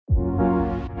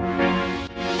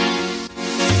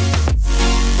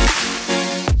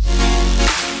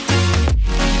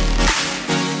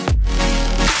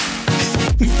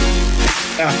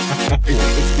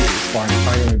It's fine.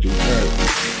 High energy. All right.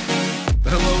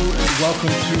 Hello and welcome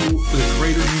to the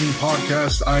Greater Meaning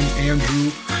Podcast. I'm Andrew,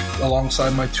 alongside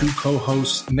my two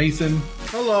co-hosts, Nathan.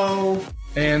 Hello.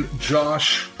 And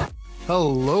Josh.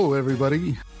 Hello,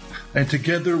 everybody. And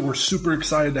together, we're super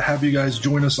excited to have you guys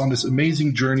join us on this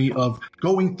amazing journey of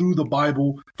going through the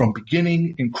Bible from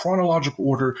beginning in chronological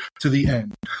order to the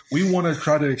end. We want to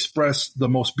try to express the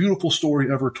most beautiful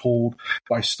story ever told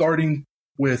by starting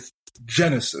with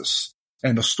Genesis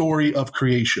and the story of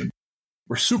creation.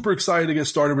 We're super excited to get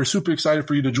started. We're super excited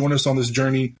for you to join us on this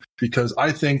journey because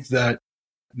I think that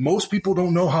most people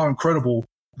don't know how incredible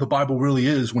the Bible really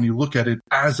is when you look at it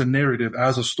as a narrative,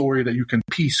 as a story that you can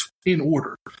piece in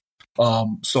order.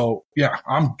 So yeah,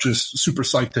 I'm just super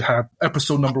psyched to have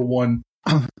episode number 1.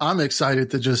 I'm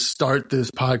excited to just start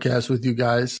this podcast with you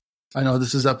guys. I know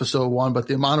this is episode 1, but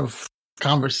the amount of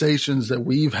conversations that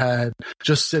we've had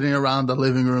just sitting around the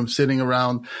living room, sitting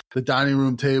around the dining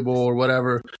room table or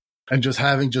whatever, and just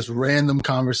having just random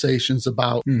conversations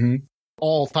about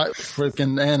all types,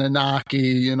 freaking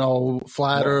Anunnaki,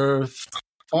 flat Earth,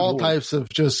 all types of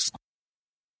just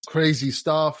crazy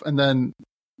stuff. And then,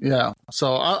 yeah,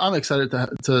 so I'm excited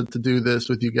to do this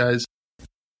with you guys.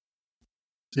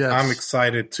 Yes. I'm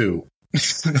excited too.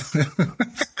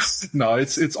 No,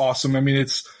 it's awesome. I mean,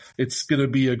 it's going to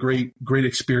be a great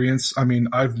experience. I mean,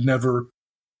 I've never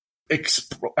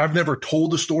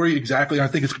told the story exactly. I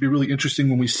think it's going to be really interesting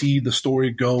when we see the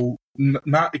story go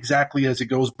not exactly as it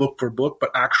goes book for book,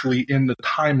 but actually in the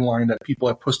timeline that people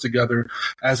have put together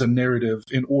as a narrative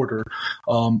in order.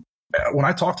 When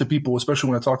I talk to people,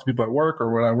 especially when I talk to people at work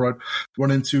or when I run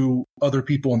into other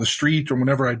people on the street or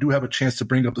whenever I do have a chance to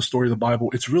bring up the story of the Bible,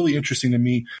 it's really interesting to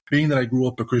me, being that I grew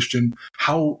up a Christian,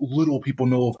 how little people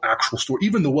know of actual story,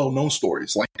 even the well-known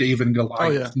stories like David and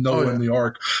Goliath, Noah and the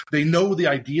Ark. They know the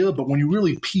idea, but when you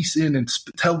really piece in and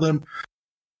tell them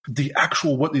the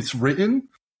actual what it's written,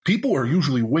 people are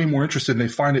usually way more interested and they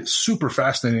find it super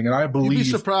fascinating. And I believe you'd be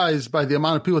surprised by the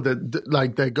amount of people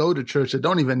that go to church that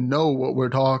don't even know what we're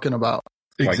talking about.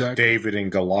 Exactly. Like David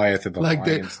and Goliath and the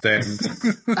lion's den.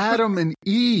 Adam and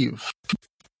Eve.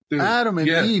 Dude, Adam and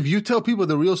Eve. You tell people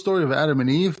the real story of Adam and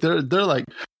Eve, they're like,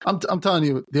 I'm telling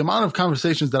you, the amount of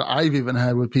conversations that I've even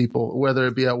had with people, whether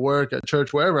it be at work, at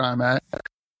church, wherever I'm at,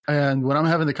 and when I'm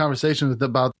having the conversations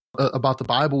about the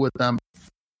Bible with them,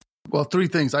 well, 3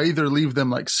 things. I either leave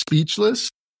them like speechless,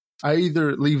 I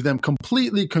either leave them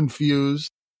completely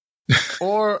confused,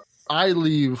 or I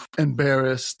leave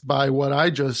embarrassed by what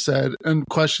I just said and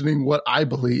questioning what I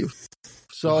believe.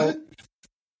 So,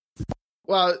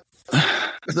 well,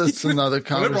 that's another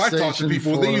conversation. Whenever I talk to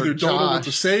people, they either don't know what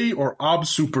to say or I'm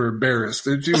super embarrassed.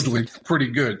 It's usually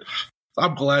pretty good.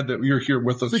 I'm glad that you're here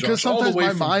with us, because Josh,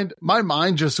 sometimes my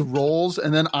mind just rolls,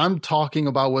 and then I'm talking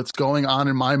about what's going on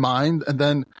in my mind, and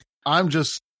then I'm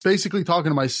just basically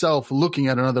talking to myself, looking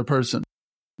at another person.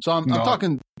 So I'm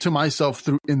talking to myself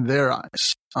in their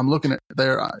eyes. I'm looking at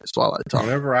their eyes while I talk.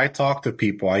 Whenever I talk to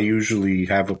people, I usually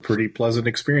have a pretty pleasant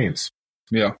experience.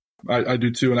 Yeah, I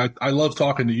do too. And I love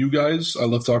talking to you guys. I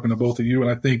love talking to both of you. And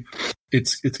I think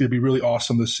it's going to be really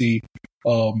awesome to see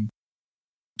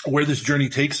where this journey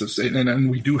takes us. And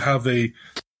we do have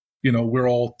we're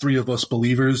all 3 of us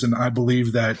believers. And I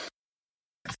believe that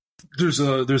there's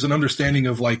an understanding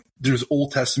of like, there's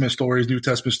Old Testament stories, New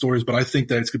Testament stories, but I think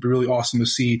that it's going to be really awesome to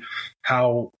see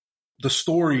how the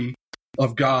story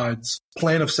of God's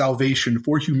plan of salvation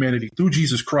for humanity through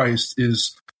Jesus Christ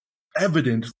is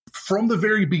evident from the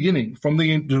very beginning,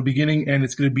 the beginning. And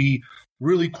it's going to be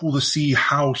really cool to see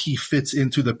how he fits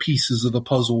into the pieces of the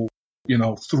puzzle,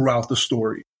 throughout the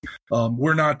story.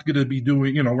 We're not going to be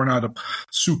doing, we're not a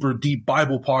super deep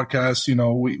Bible podcast.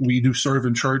 We do serve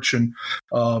in church, and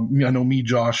I know me,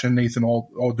 Josh, and Nathan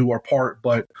all do our part,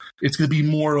 but it's going to be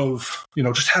more of,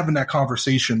 just having that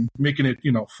conversation, making it,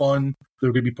 fun. There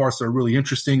are going to be parts that are really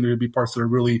interesting. There are going to be parts that are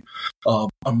really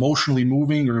emotionally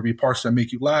moving. There are going to be parts that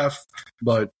make you laugh,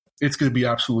 but it's going to be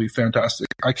absolutely fantastic.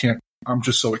 I'm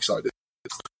just so excited.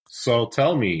 So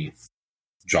tell me,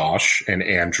 Josh and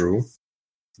Andrew,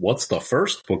 what's the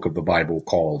first book of the Bible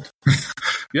called?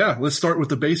 Yeah, let's start with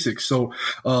the basics. So,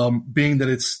 being that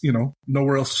it's,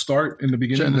 nowhere else to start in the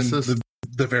beginning, Genesis.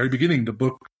 The very beginning, the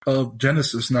book of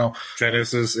Genesis. Now,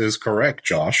 Genesis is correct,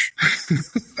 Josh.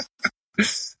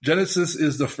 Genesis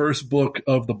is the first book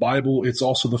of the Bible. It's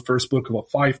also the first book of a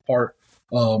 5-part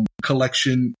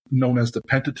collection known as the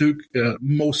Pentateuch,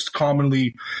 most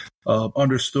commonly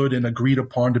understood and agreed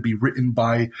upon to be written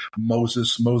by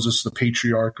Moses, the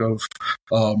patriarch of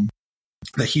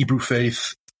the Hebrew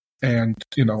faith, and,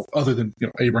 other than,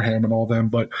 Abraham and all them.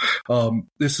 But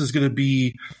this is going to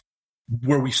be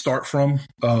where we start from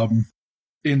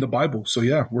in the Bible. So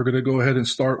yeah, we're going to go ahead and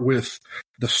start with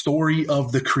the story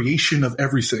of the creation of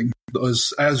everything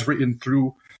as written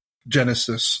through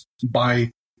Genesis by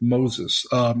Moses.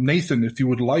 Nathan, if you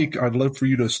would like, I'd love for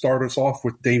you to start us off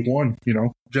with day one,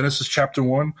 Genesis chapter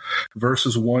 1,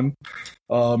 verses 1.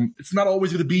 It's not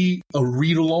always going to be a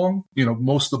read along.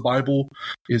 Most of the Bible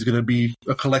is going to be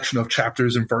a collection of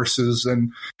chapters and verses,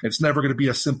 and it's never going to be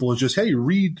as simple as just, hey,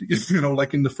 read,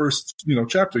 like in the first,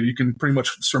 chapter. You can pretty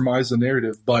much surmise the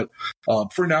narrative. But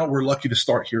for now, we're lucky to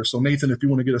start here. So Nathan, if you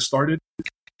want to get us started.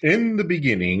 In the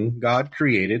beginning, God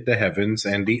created the heavens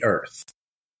and the earth.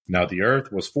 Now the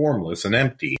earth was formless and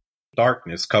empty.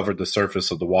 Darkness covered the surface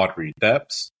of the watery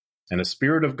depths, and the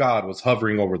Spirit of God was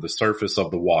hovering over the surface of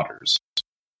the waters.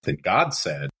 Then God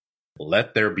said,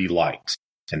 "Let there be light."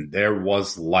 And there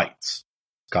was light.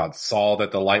 God saw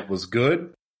that the light was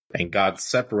good, and God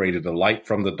separated the light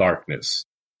from the darkness.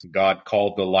 God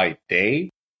called the light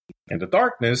day, and the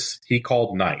darkness he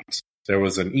called night. There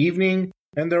was an evening,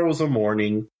 and there was a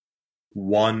morning,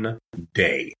 one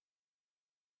day.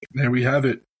 There we have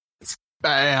it.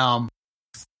 Bam.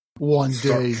 One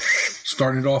day.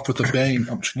 Started off with a bang.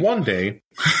 One day.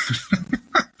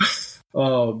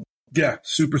 Yeah,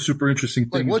 super, super interesting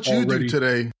thing. Like what you do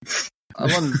today. I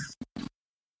want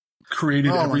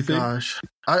created everything. Oh my gosh.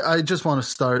 I just want to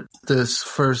start this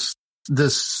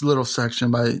little section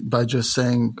by just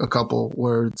saying a couple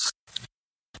words.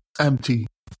 Empty.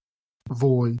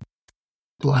 Void.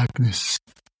 Blackness.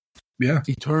 Yeah.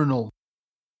 Eternal.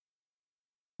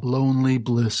 Lonely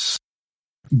bliss.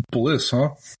 Bliss, huh?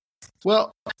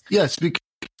 Well, yes.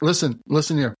 Listen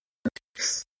here.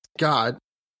 God,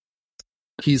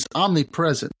 he's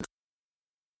omnipresent.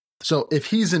 So if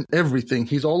he's in everything,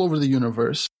 he's all over the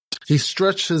universe. He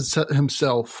stretches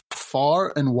himself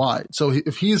far and wide. So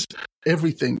if he's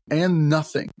everything and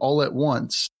nothing all at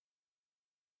once,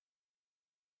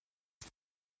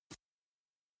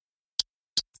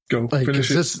 go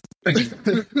finish it.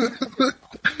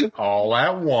 All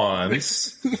at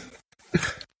once.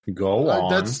 Go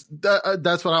on. That's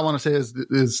what I want to say is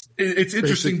it's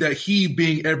interesting that he,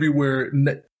 being everywhere,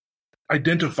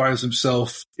 identifies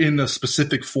himself in a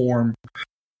specific form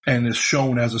and is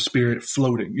shown as a spirit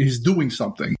floating. He's doing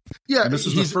something. Yeah, and this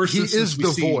is the first he is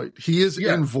the void. He is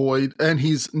in void, and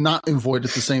he's not in void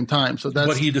at the same time. So that's.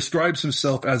 But he describes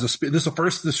himself as a spirit. This is the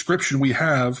first description we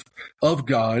have of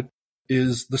God.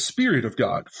 Is the Spirit of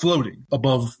God floating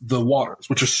above the waters,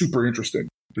 which is super interesting.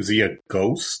 Is he a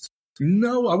ghost?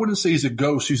 No, I wouldn't say he's a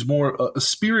ghost. He's more a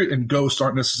spirit, and ghosts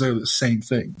aren't necessarily the same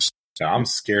things. I'm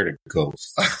scared of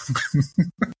ghosts.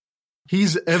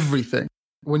 He's everything.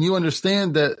 When you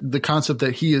understand that the concept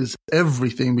that he is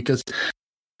everything, because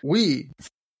we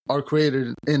are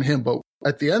created in him, but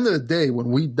at the end of the day, when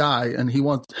we die and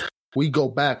we go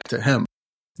back to him.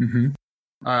 Mm-hmm.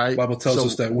 All right. The Bible tells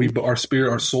us that our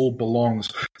spirit, our soul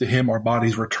belongs to him. Our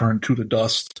bodies return to the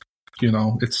dust.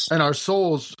 And our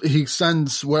souls, he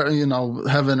sends where,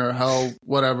 heaven or hell,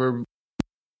 whatever.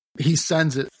 He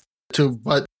sends it to,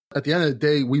 but at the end of the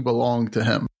day, we belong to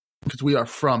him because we are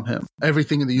from him.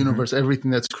 Everything in the universe,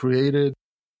 everything that's created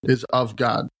is of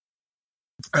God.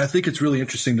 I think it's really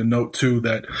interesting to note, too,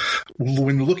 that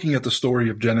when looking at the story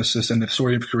of Genesis and the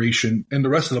story of creation and the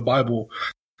rest of the Bible,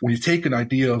 when you take an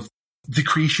idea of the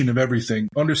creation of everything,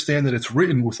 understand that it's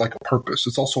written with like a purpose.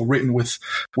 It's also written with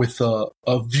a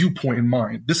viewpoint in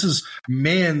mind. This is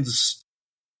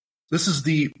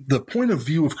the point of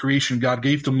view of creation God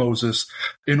gave to Moses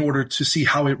in order to see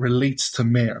how it relates to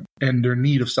man and their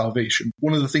need of salvation.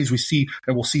 One of the things we see,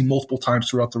 and we'll see multiple times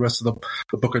throughout the rest of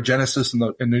the book of Genesis and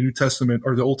the New Testament,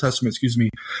 or the Old Testament,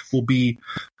 will be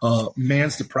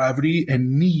man's depravity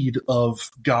and need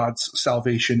of God's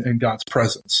salvation and God's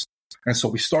presence. And so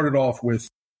we started off with,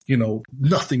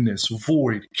 nothingness,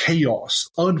 void,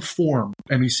 chaos, unformed,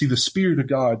 and we see the Spirit of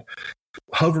God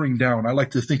hovering down. I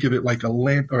like to think of it like a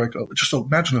lamp, or just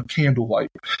imagine a candlelight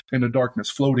in the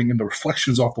darkness, floating in the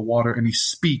reflections off the water, and he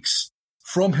speaks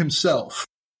from himself,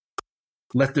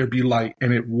 "Let there be light,"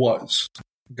 and it was.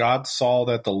 God saw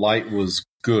that the light was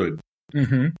good,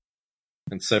 and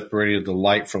separated the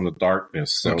light from the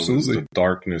darkness. So Absolutely. Is the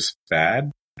darkness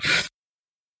bad?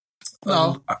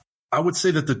 No. I would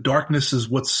say that the darkness is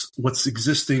what's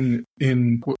existing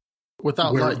in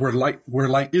without light, where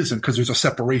light isn't, because there's a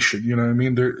separation. You know what I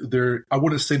mean? I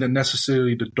wouldn't say that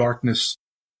necessarily the darkness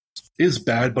is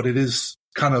bad, but it is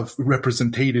kind of the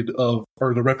representation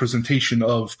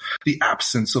of the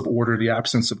absence of order, the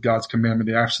absence of God's commandment,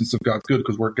 the absence of God's good.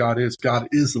 Because where God is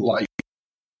light.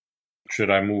 Should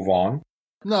I move on?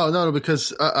 No,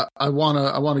 because I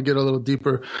want to get a little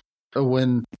deeper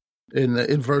when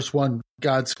in verse 1,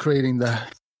 God's creating the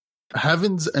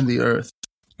heavens and the earth.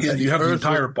 Yeah, you have the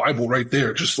entire Bible right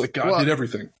there, just like God did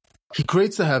everything. He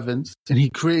creates the heavens and he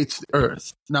creates the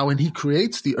earth. Now, when he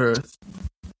creates the earth,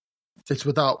 it's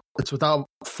without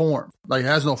form. Like, it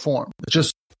has no form. It's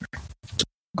just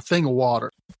a thing of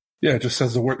water. Yeah, it just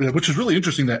says the word, which is really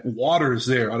interesting that water is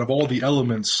there. Out of all the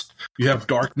elements, you have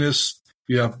darkness,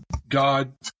 you have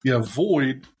God, you have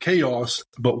void, chaos,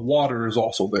 but water is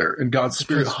also there, and God's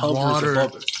Spirit hovers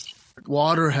above it.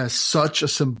 Water has such a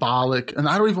symbolic, and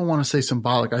I don't even want to say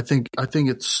symbolic. I think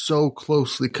it's so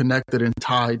closely connected and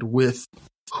tied with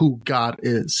who God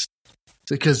is,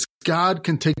 because God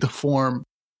can take the form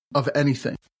of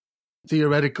anything.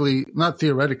 Not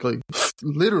theoretically,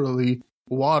 literally.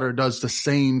 Water does the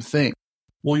same thing.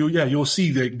 Well, you'll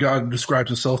see that God describes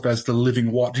himself as the living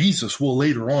water. Jesus will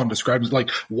later on describe it like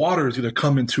water is going to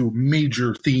come into a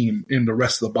major theme in the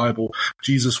rest of the Bible.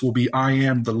 Jesus will be, I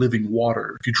am the living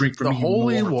water. If you drink from the me,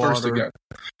 holy you will water. Again.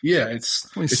 Yeah, it's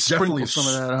definitely some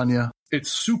of that on you.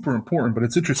 It's super important, but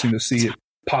it's interesting to see it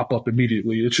pop up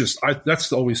immediately. It's just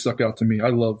that's always stuck out to me.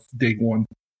 I love day one.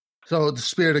 So the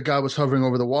Spirit of God was hovering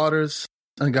over the waters,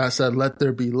 and God said, "Let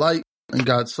there be light." And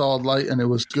God saw light, and it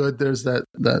was good. There's that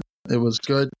it was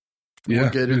good. Yeah,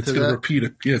 it's going to repeat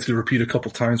it. Yeah, it's going to repeat a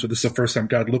couple times, but this is the first time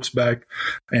God looks back,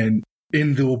 and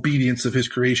in the obedience of His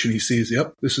creation, He sees,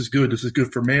 "Yep, this is good. This is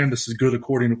good for man. This is good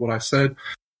according to what I said.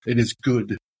 It is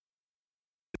good."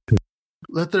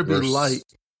 Let there be light.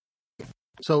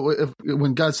 So,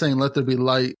 when God's saying "Let there be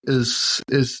light," is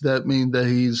that mean that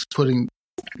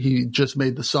He just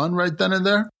made the sun right then and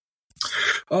there?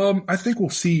 I think we'll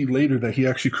see later that he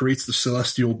actually creates the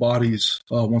celestial bodies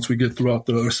once we get throughout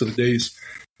the rest of the days.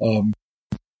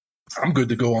 I'm good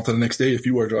to go on to the next day if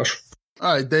you are, Josh.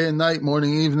 All right, day and night,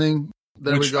 morning, evening.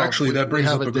 There we go. Actually, that brings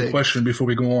up a good question before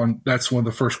we go on. That's one of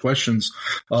the first questions.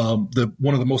 One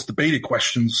of the most debated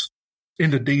questions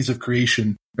in the days of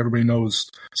creation. Everybody knows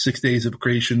 6 days of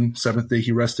creation, seventh day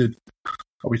he rested.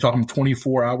 Are we talking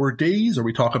 24-hour days? Are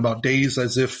we talking about days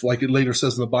as if, like it later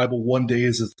says in the Bible, one day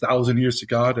is 1,000 years to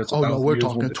God? No, we're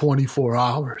talking 24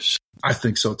 hours. I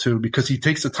think so, too, because he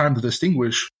takes the time to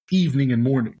distinguish evening and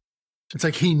morning. It's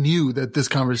like he knew that this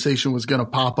conversation was going to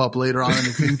pop up later on in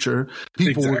the future.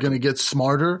 People were going to get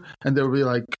smarter, and they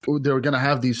were going to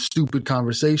have these stupid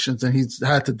conversations, and he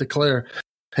had to declare,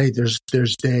 hey, there's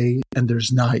day and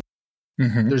there's night.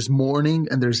 Mm-hmm. There's morning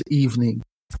and there's evening.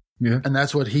 Yeah. And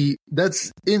that's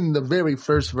in the very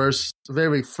first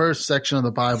section of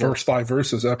the Bible. First 5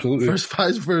 verses, absolutely. First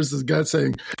 5 verses, God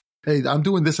saying, hey, I'm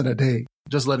doing this in a day.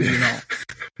 Just letting you know.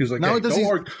 He's like, now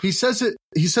hey, he says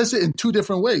it in 2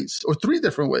 different ways or 3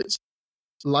 different ways.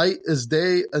 Light is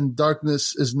day and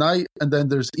darkness is night. And then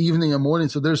there's evening and morning.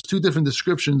 So there's 2 different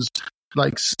descriptions,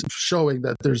 like showing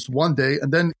that there's one day.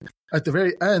 And then at the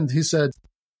very end, he said,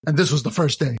 and this was the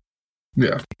first day.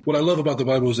 Yeah. What I love about the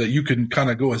Bible is that you can kind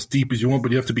of go as deep as you want,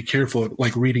 but you have to be careful of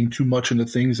like reading too much into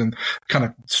things and kind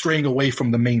of straying away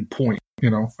from the main point. You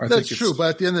know, that's true. But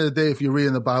at the end of the day, if you're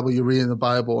reading the Bible, you're reading the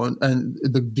Bible, and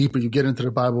the deeper you get into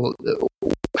the Bible,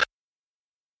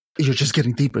 you're just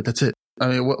getting deeper. That's it. I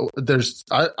mean,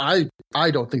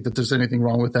 I don't think that there's anything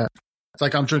wrong with that. It's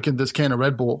like I'm drinking this can of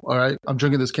Red Bull. All right, I'm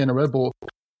drinking this can of Red Bull,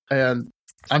 and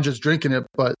I'm just drinking it.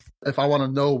 But if I want to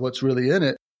know what's really in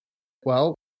it,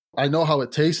 well, I know how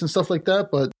it tastes and stuff like that,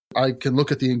 but I can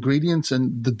look at the ingredients,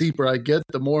 and the deeper I get,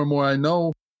 the more and more I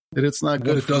know that it's not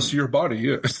good. What it does to your body,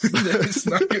 yeah. It's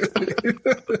not good.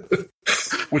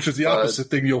 Which is the opposite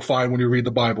thing you'll find when you read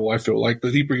the Bible, I feel like.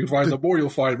 The deeper you find, the more you'll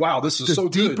find, wow, this is so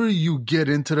good. The deeper you get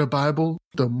into the Bible,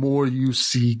 the more you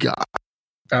see God.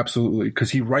 Absolutely,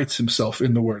 because he writes himself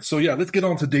in the Word. So yeah, let's get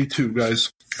on to day 2,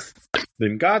 guys.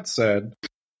 Then God said,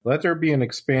 let there be an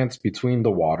expanse between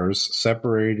the waters,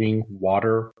 separating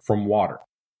water from water.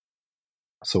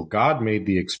 So God made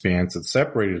the expanse that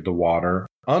separated the water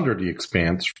under the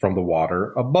expanse from the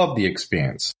water above the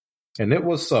expanse. And it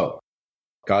was so.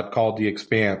 God called the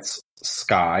expanse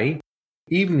sky.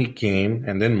 Evening came,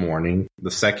 and then morning,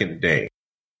 the second day.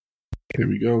 Here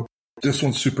we go. This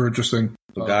one's super interesting.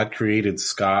 So God created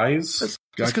skies.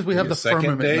 That's because we have the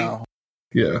firmament now.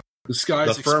 Yeah. The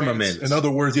skies, the firmament. In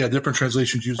other words, yeah, different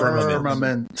translations use firmament.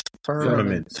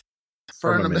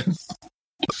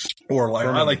 Or like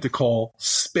I like to call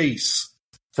space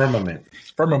firmament.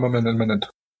 Firmament.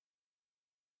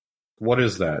 What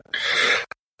is that?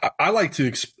 I like to.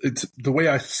 It's the way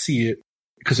I see it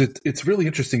because it's really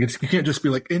interesting. You can't just be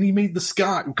like, and he made the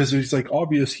sky, because it's like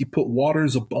obvious he put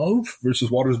waters above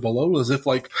versus waters below, as if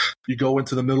like you go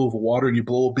into the middle of a water and you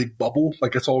blow a big bubble.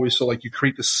 Like it's always so like you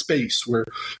create this space where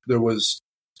there was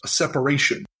a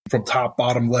separation from top,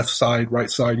 bottom, left side, right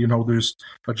side. There's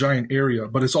a giant area,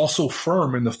 but it's also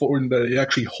firm in that it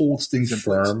actually holds things in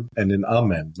firm place. And an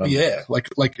amen. Yeah, like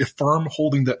a firm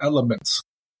holding the elements.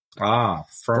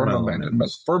 Firm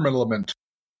element.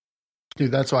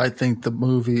 Dude, that's why I think the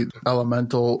movie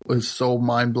Elemental is so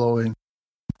mind blowing.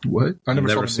 What? I've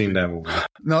never seen that movie.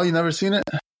 No, you never seen it?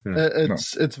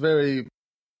 It's very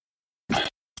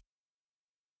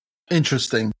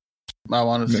interesting, I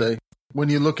want to say, when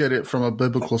you look at it from a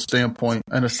biblical standpoint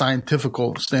and a scientific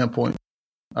standpoint.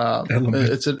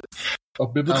 It's a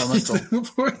biblical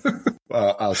standpoint.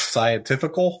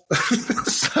 Scientifical?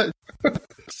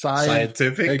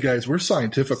 Scientific? Hey guys, we're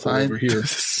scientific over here.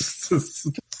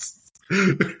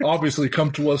 Obviously,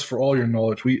 come to us for all your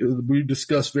knowledge. We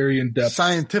discuss very in-depth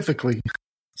scientifically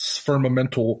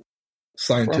firmamental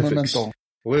scientifics.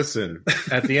 Listen,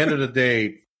 at the end of the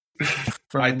day,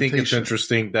 I think it's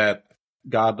interesting that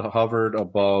God hovered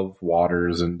above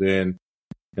waters, and then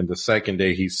in the second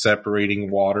day he's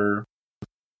separating water,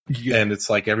 and it's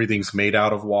like everything's made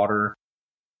out of water.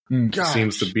 It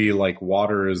seems to be like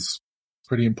water is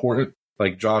pretty important.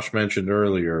 Like Josh mentioned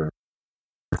earlier,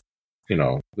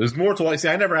 there's more to life. See,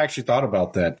 I never actually thought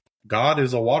about that. God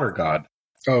is a water god.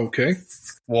 Oh, okay.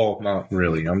 Well, not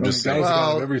really. I'm just saying.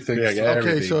 God of everything. Yeah,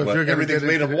 everything. So if you're everything's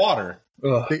made of water.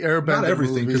 The Airbender not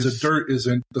everything, because the dirt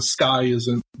isn't, the sky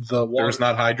isn't, the water. There's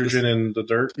not hydrogen in the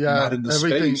dirt. Yeah, not in the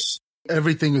space.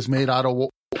 Everything is made out of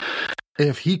water.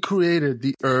 If he created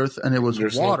the earth and it was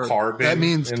water, no carbon, that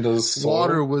means in the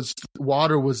soil.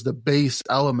 water was the base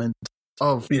element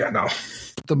of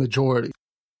the majority.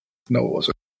 No, it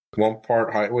wasn't. One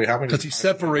part high. Wait, how many? Because he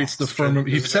separates the firmament.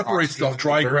 He separates the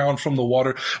dry ground from the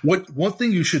water. One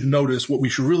thing you should notice, what we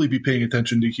should really be paying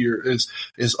attention to here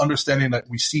is understanding that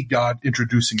we see God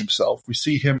introducing himself. We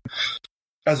see him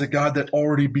as a God that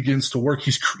already begins to work.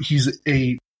 He's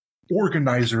a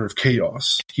organizer of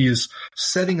chaos. He is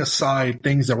setting aside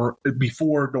things that were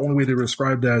before the only way they were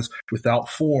described as without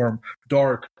form,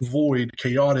 dark, void,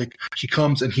 chaotic. He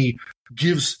comes and he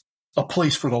gives a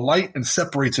place for the light and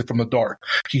separates it from the dark.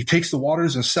 He takes the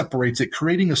waters and separates it,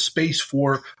 creating a space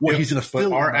for what he's going to fill.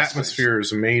 But our atmosphere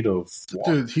is made of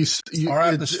water. Dude, our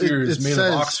atmosphere is made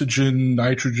of oxygen,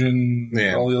 nitrogen,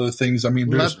 all the other things. I mean,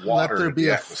 there's water. Let there be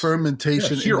a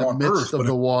fermentation in the midst of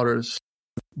the waters.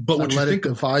 But what let it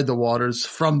divide the waters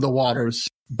from the waters.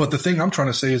 But the thing I'm trying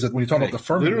to say is that when you talk about the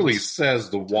firmament, literally says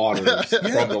the waters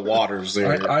from the waters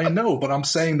there. I know, but I'm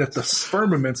saying that the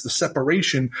firmaments, the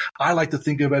separation, I like to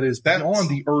think of it as beyond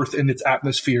the earth and its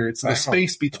atmosphere. It's the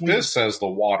space between. This says the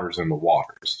waters and the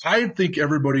waters. I think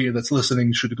everybody that's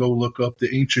listening should go look up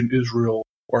the ancient Israel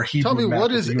or Hebrew. Tell me, map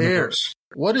what is air?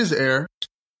 What is air?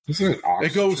 Isn't it oxygen?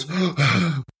 It goes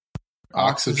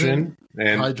oxygen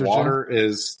and hydrogen. Water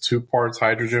is 2 parts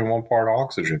hydrogen, 1 part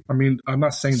oxygen. I mean, I'm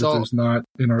not saying that there's not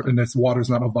and that water is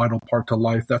not a vital part to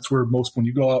life. That's where when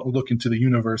you go out and look into the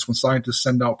universe, when scientists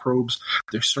send out probes,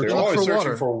 they're always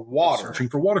searching for water. Searching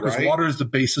for water because water is the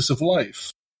basis of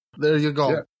life. There you go.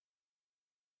 Yeah.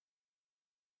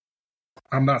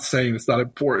 I'm not saying it's not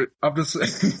important. I'm just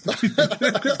saying.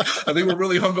 I think we're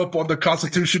really hung up on the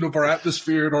constitution of our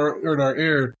atmosphere and our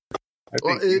air. I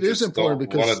think it is important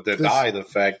because want to deny the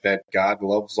fact that God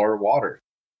loves our water.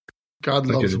 God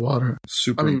loves water.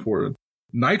 Super important.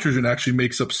 Nitrogen actually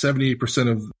makes up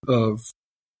 78% of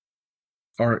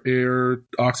our air,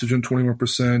 oxygen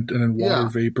 21%, and then water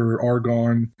vapor,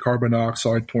 argon, carbon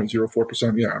dioxide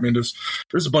 0.04%. Yeah, I mean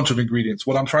there's a bunch of ingredients.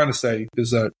 What I'm trying to say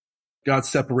is that God's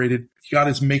separated. God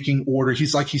is making order.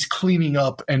 He's cleaning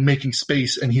up and making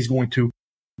space, and he's going to,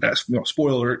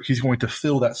 spoiler, he's going to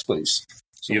fill that space.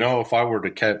 So, if I were to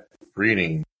keep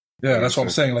reading. Yeah, that's what I'm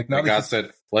saying. Like now God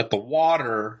said, let the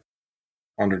water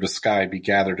under the sky be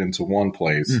gathered into one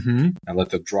place and let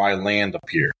the dry land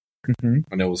appear. And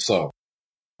it was so.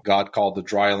 God called the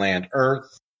dry land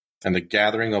earth, and the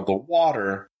gathering of the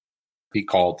water he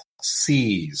called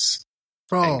seas.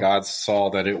 And God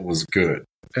saw that it was good.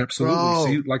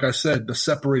 Absolutely. See, like I said, the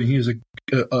separating, he is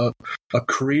a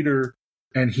creator,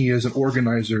 and he is an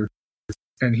organizer,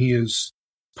 and he is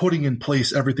putting in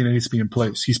place everything that needs to be in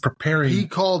place. He's preparing. He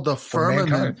called the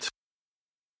firmament.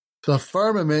 The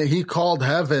firmament, he called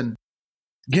heaven.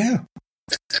 Yeah.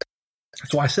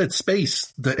 That's why I said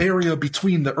space, the area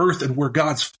between the earth and where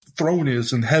God's throne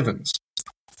is in heavens.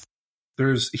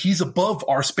 He's above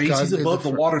our space. He's above the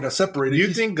water that separated. Do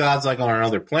you think God's like on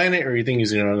another planet, or you think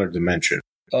he's in another dimension?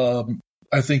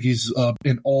 I think he's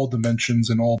in all dimensions,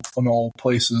 in all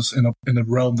places, in a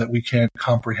realm that we can't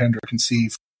comprehend or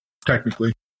conceive,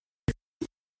 technically.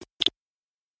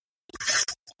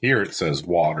 Here it says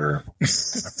water.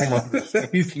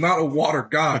 He's not a water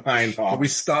god. I know. But we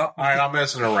stop. I'm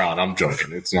messing around. I'm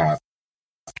joking. It's not.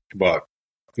 But,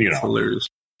 It's hilarious.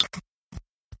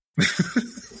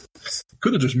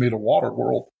 Could have just made a water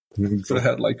world. Could have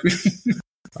had like...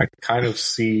 I kind of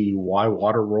see why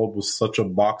Waterworld was such a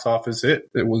box office hit.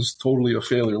 It was totally a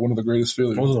failure. One of the greatest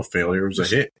failures. It wasn't a failure. It was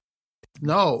a hit.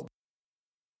 No.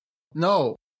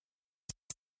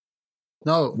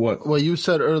 What? Well, you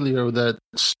said earlier that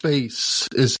space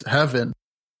is heaven.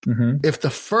 Mm-hmm. If the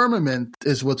firmament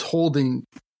is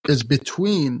is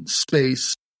between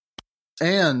space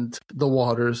and the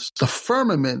waters, the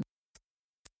firmament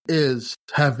is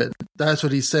heaven. That's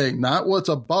what he's saying, not what's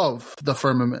above the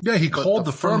firmament. Yeah, he called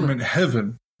the firmament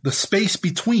heaven, the space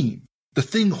between, the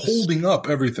thing holding up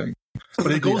everything.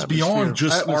 But it goes beyond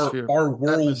just our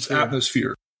world's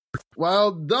atmosphere.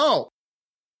 Well, no.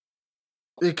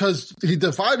 Because he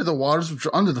divided the waters which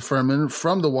are under the firmament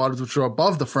from the waters which are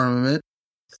above the firmament,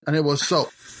 and it was so.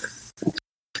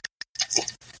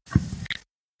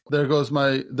 There goes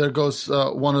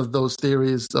one of those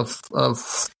theories of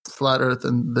flat Earth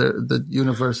and the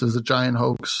universe is a giant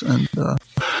hoax. And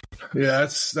yeah,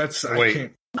 that's.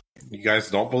 Wait, you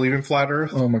guys don't believe in flat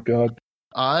Earth? Oh my god,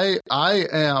 I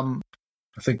am.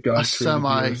 I think God a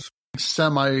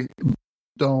semi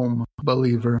dome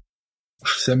believer.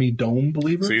 Semi-dome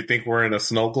believer? So you think we're in a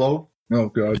snow globe? Oh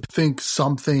god, I think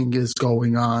something is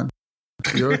going on.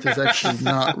 The Earth is actually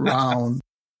not round.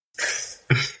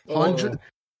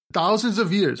 Thousands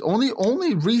of years.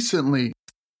 Only recently.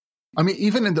 I mean,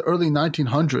 even in the early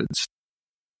 1900s,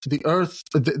 the Earth.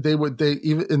 They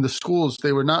even in the schools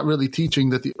they were not really teaching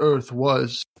that the Earth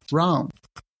was round.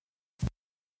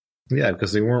 Yeah,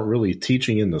 because they weren't really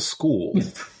teaching in the school.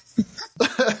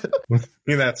 I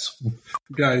mean, that's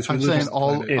guys. I'm saying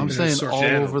all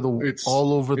over the world.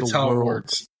 It's how it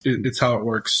works. It's how it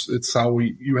works. It's how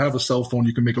you have a cell phone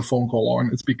you can make a phone call on.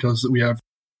 It's because we have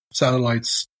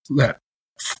satellites that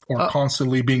are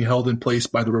constantly being held in place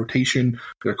by the rotation.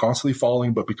 They're constantly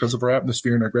falling, but because of our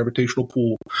atmosphere and our gravitational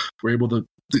pull, we're able to.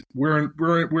 We're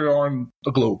on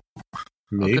a globe.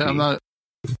 Maybe. Okay,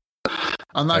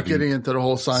 I'm not getting into the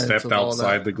whole science. Stepped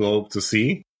outside the globe to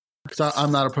see. Because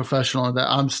I'm not a professional in that.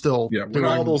 I'm still doing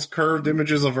all those curved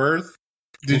images of Earth.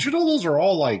 Did you know those are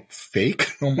all like fake?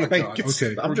 Oh my god!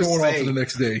 Okay, we're going on to the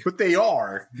next day. But they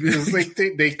are.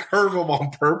 They curve them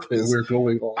on purpose. We're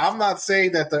going on. I'm not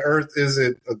saying that the Earth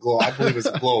isn't a globe. I believe it's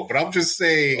a globe, but I'm just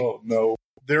saying. Oh no,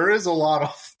 there is a lot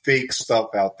of fake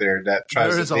stuff out there that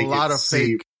tries to make it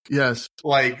seem. Fake. Yes,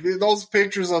 like those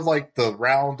pictures of like the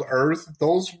round Earth.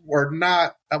 Those were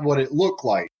not what it looked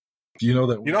like. You know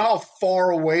that? You know how far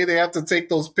away they have to take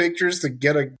those pictures to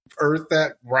get a Earth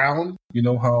that round? You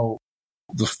know how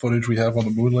the footage we have on the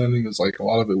moon landing is like a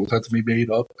lot of it would have to be made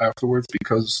up afterwards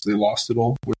because they lost it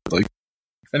all.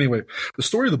 Anyway, the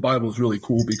story of the Bible is really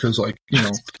cool because, like, you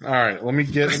know. All right, let me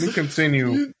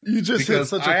continue. You just hit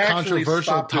such a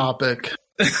controversial topic.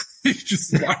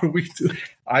 Why are we doing?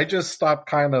 I just stopped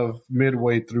kind of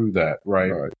midway through that,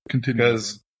 right? All right, continue.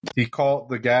 Because he called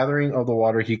the gathering of the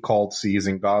water, he called seas,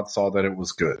 and God saw that it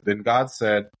was good. Then God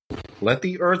said, "Let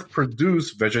the earth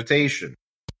produce vegetation,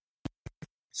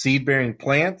 seed-bearing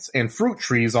plants, and fruit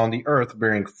trees on the earth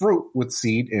bearing fruit with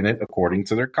seed in it according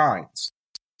to their kinds."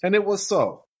 And it was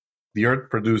so. The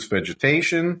earth produced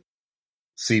vegetation,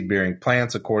 seed-bearing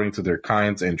plants according to their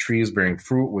kinds, and trees bearing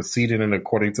fruit with seed in it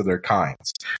according to their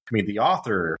kinds. I mean, the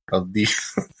author of the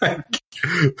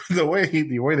the way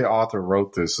the author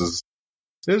wrote this is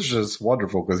just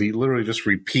wonderful because he literally just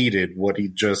repeated what he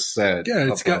just said.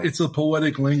 Yeah, it's a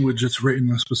poetic language that's written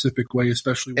in a specific way,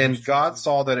 especially. And God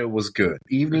saw that it was good.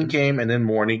 Evening came, and then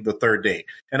morning, the third day.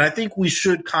 And I think we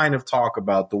should kind of talk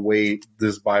about the way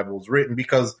this Bible is written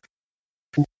because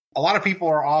a lot of people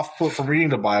are off put from reading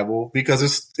the Bible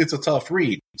because it's a tough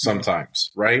read sometimes,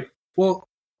 right? Well,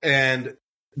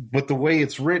 but the way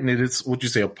it's written, it's what you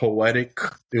say, a poetic.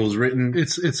 It was written.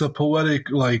 It's a poetic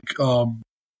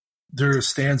there are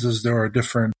stanzas, there are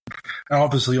different. I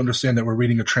obviously understand that we're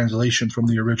reading a translation from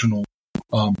the original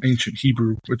ancient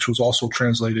Hebrew, which was also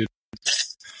translated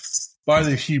by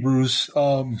the Hebrews.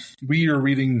 We are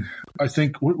reading, I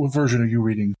think, what version are you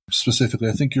reading specifically?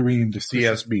 I think you're reading the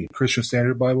CSB, Christian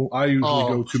Standard Bible. I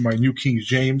usually go to my New King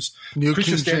James.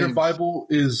 Christian Standard Bible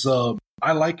is,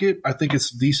 I like it. I think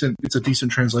it's decent. It's a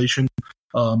decent translation.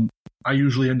 I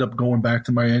usually end up going back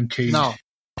to my NK. No.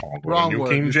 Wrong word.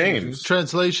 King James.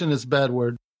 Translation is bad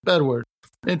word. Bad word.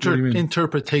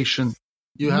 Interpretation.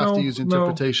 You have to use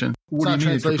interpretation. What do you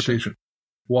mean interpretation?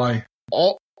 Why?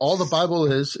 All the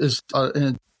Bible is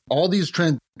in all these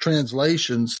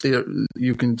translations.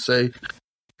 You can say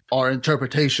are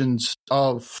interpretations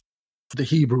of the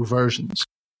Hebrew versions.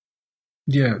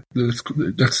 Yeah,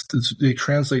 they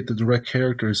translate the direct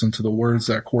characters into the words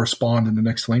that correspond in the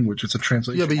next language. It's a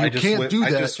translation. Yeah, but you can't do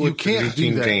that. You can't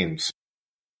do that. James.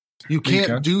 You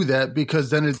can't do that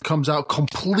because then it comes out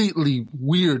completely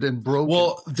weird and broken.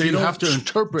 Well, you have to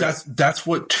interpret. That's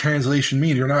what translation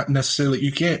means. You're not necessarily,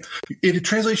 you can't,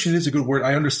 translation is a good word.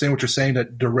 I understand what you're saying,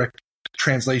 that direct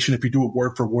translation, if you do it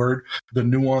word for word, the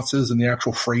nuances and the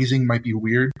actual phrasing might be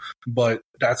weird, but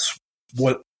that's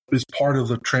what is part of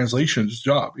the translation's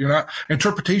job.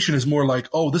 Interpretation is more like,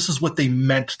 oh, this is what they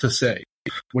meant to say,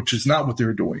 which is not what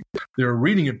they're doing. They're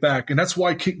reading it back. And that's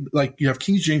why, you have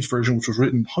King James Version, which was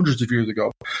written hundreds of years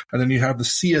ago. And then you have the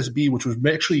CSB, which was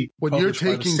actually when you're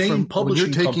taking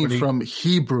from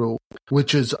Hebrew,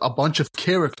 which is a bunch of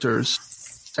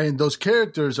characters, and those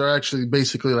characters are actually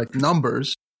basically like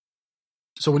numbers.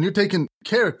 So when you're taking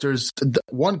characters,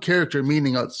 one character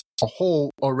meaning a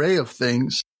whole array of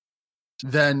things,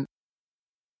 then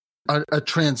a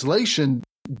translation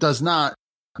does not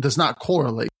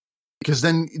correlate, because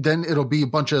then it'll be a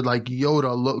bunch of like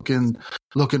Yoda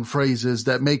looking phrases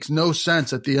that makes no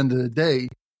sense at the end of the day.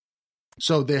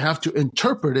 So they have to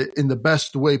interpret it in the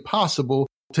best way possible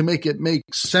to make it make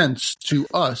sense to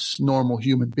us normal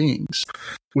human beings.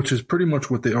 Which is pretty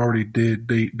much what they already did.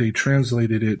 They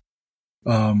translated it,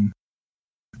 the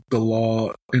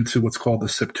law, into what's called the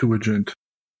Septuagint.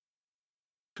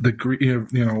 The Greek,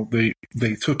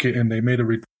 they took it and they made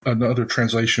another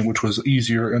translation which was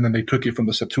easier, and then they took it from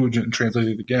the Septuagint and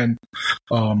translated it again.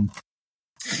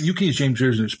 New King James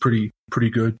Version is pretty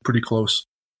good, pretty close.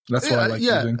 That's what I like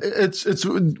using. It's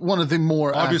one of the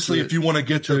more obviously. If you want to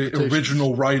get to the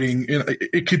original writing,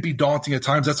 it could be daunting at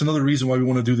times. That's another reason why we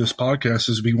want to do this podcast,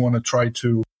 is we want to try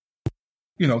to,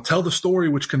 tell the story,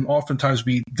 which can oftentimes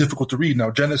be difficult to read. Now,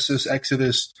 Genesis,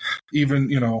 Exodus, even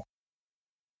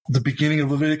the beginning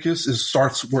of Leviticus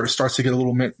starts where it starts to get a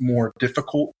little bit more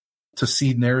difficult to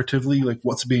see narratively, like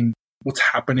what's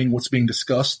happening, what's being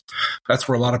discussed. That's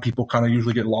where a lot of people kind of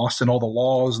usually get lost in all the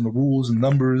laws and the rules and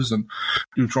numbers and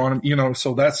Deuteronomy,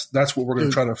 so that's what we're going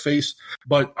to try to face.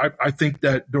 But I think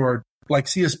that there are, like,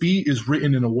 CSB is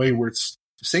written in a way where it's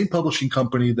the same publishing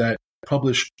company that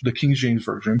published the King James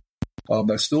Version,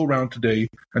 that's still around today.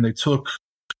 And it's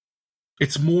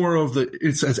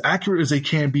as accurate as they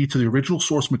can be to the original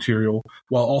source material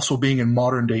while also being in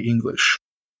modern day English.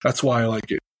 That's why I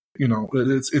like it.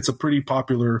 It's a pretty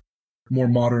popular, more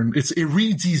modern. It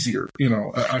reads easier.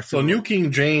 I feel so New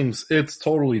King James, it's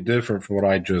totally different from what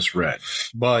I just read,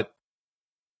 but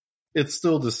it's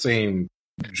still the same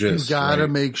gist. You gotta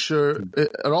make sure.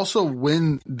 And also,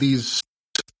 when these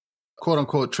quote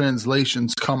unquote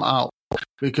translations come out,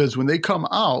 because when they come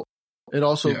out, it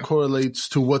also correlates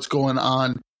to what's going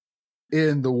on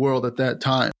in the world at that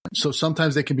time. So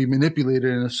sometimes they can be manipulated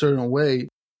in a certain way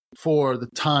for the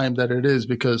time that it is,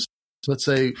 because let's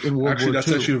say in World War II.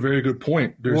 That's actually a very good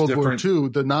point. World War II,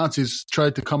 the Nazis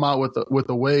tried to come out with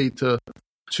a way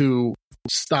to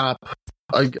stop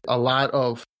a lot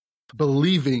of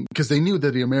believing, because they knew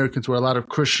that the Americans were a lot of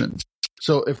Christians.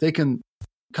 So if they can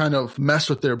kind of mess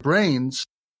with their brains,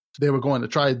 they were going to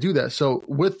try to do that. So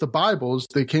with the Bibles,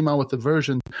 they came out with the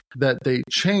version that they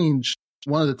changed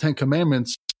one of the 10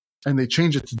 Commandments, and they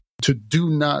changed it to do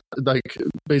not,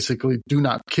 basically do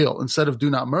not kill. Instead of do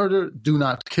not murder, do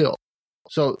not kill.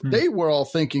 So they were all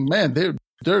thinking, man,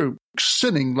 they're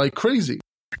sinning like crazy.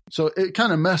 So it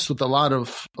kind of messed with a lot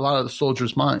of the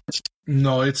soldiers' minds.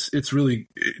 No, it's really,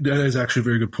 that is actually a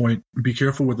very good point. Be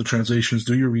careful with the translations.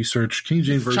 Do your research. King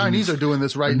James Version. Chinese are doing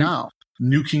this right now.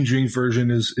 New King James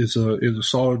Version is a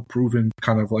solid, proven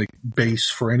kind of like base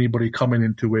for anybody coming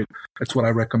into it. That's what I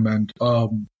recommend.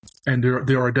 And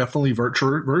there are definitely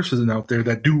verses out there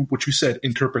that do what you said,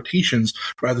 interpretations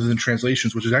rather than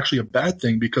translations, which is actually a bad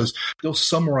thing, because they'll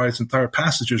summarize entire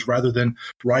passages rather than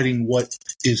writing what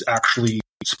is actually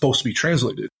supposed to be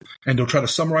translated. And they'll try to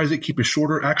summarize it, keep it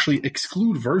shorter, actually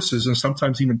exclude verses and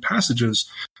sometimes even passages,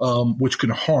 which can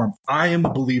harm. I am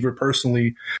a believer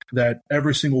personally that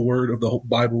every single word of the whole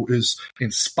Bible is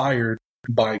inspired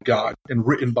by God and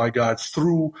written by God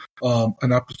through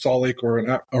an apostolic or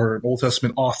an Old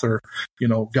Testament author.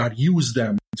 God used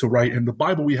them to write. And the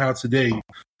Bible we have today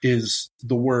is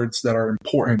the words that are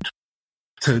important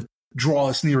to draw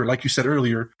us nearer, like you said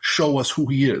earlier, show us who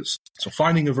he is. So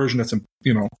finding a version that's,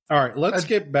 All right, let's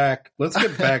get back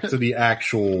to the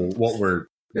actual what we're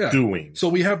doing. So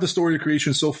we have the story of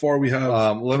creation so far. We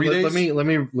have let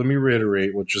me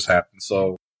reiterate what just happened.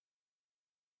 So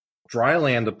dry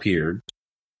land appeared.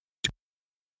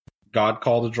 God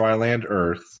called the dry land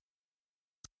earth.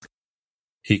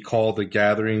 He called the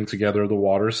gathering together of the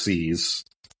water seas.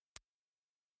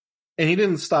 And he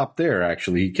didn't stop there,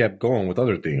 actually. He kept going with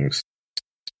other things.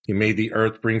 He made the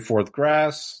earth bring forth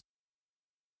grass,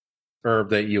 herb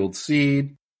that yields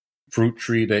seed, fruit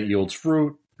tree that yields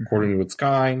fruit, according to its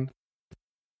kind.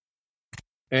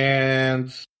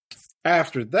 And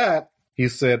after that, he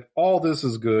said, all this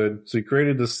is good. So he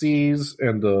created the seas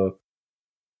and the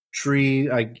trees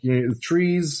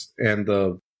and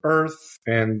the earth,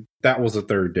 and that was the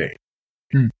third day.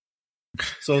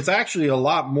 So it's actually a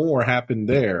lot more happened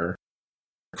there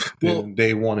than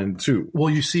day 1 and 2. Well,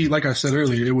 you see, like I said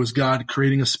earlier, it was God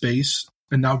creating a space,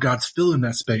 and now God's filling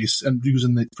that space and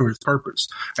using it for his purpose.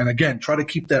 And again, try to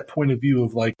keep that point of view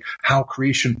of like how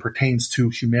creation pertains to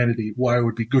humanity, why it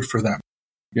would be good for them.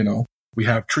 You know, we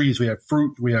have trees, we have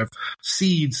fruit, we have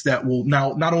seeds that will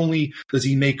now, not only does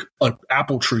he make an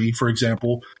apple tree, for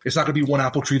example, it's not going to be one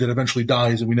apple tree that eventually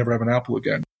dies and we never have an apple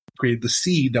again. He created the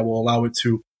seed that will allow it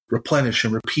to replenish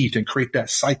and repeat and create that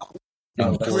cycle.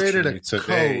 He created a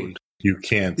code. You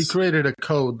can't. He created a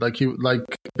code, like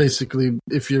basically,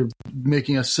 if you're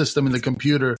making a system in the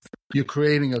computer, you're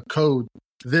creating a code.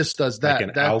 This does that. Like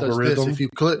an that algorithm? does this. If you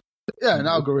click, an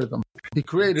algorithm. He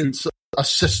created a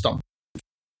system.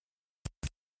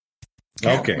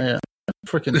 Okay. Oh, man,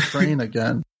 freaking train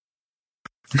again.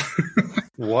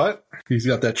 What? He's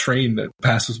got that train that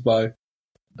passes by.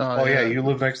 Oh yeah, you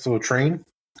live next to a train?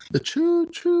 The choo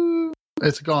choo.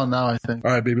 It's gone now, I think.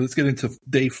 All right, baby, let's get into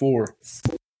day 4.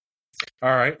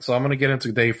 All right, so I'm going to get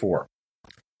into day 4.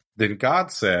 Then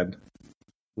God said,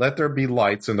 let there be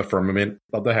lights in the firmament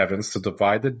of the heavens to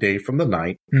divide the day from the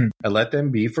night, and let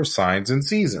them be for signs and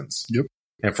seasons,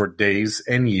 and for days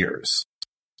and years.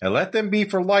 And let them be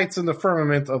for lights in the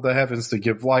firmament of the heavens to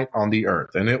give light on the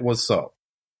earth. And it was so.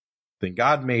 Then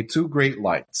God made 2 great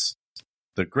lights,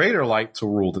 the greater light to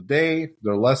rule the day,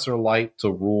 the lesser light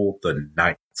to rule the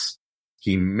nights.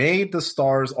 He made the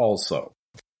stars also.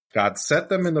 God set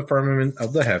them in the firmament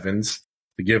of the heavens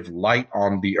to give light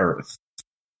on the earth,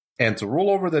 and to rule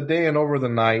over the day and over the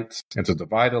night, and to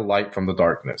divide the light from the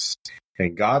darkness.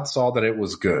 And God saw that it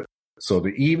was good. So the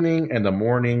evening and the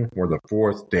morning were the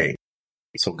 4th day.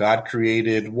 So God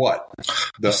created what?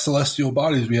 The celestial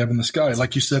bodies we have in the sky.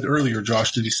 Like you said earlier,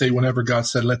 Josh, did he say whenever God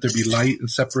said, let there be light and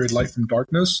separate light from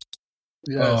darkness?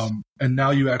 Yes. And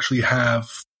now you actually have,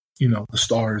 the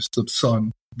stars, the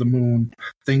sun, the moon,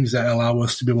 things that allow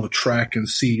us to be able to track and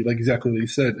see, like exactly what he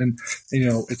said. And,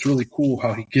 it's really cool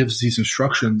how he gives these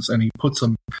instructions and he puts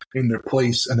them in their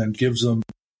place and then gives them,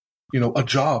 a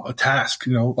job, a task,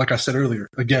 like I said earlier.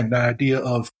 Again, that idea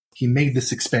of he made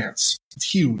this expanse.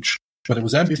 It's huge, but it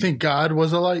was empty. Do you think God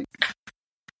was a light?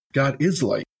 God is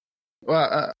light.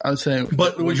 Well, I'm saying,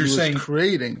 but what you're saying,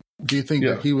 creating, do you think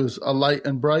that he was a light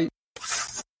and bright?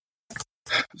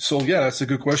 So, that's a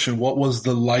good question. What was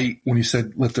the light when he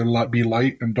said, let there be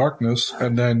light and darkness?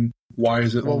 And then why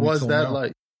is it? What was that now?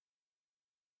 Light?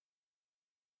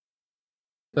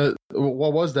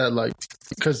 What was that light?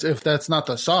 Because if that's not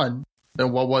the sun,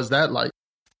 then what was that light?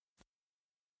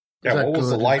 Yeah, what was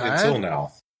the light until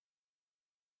now?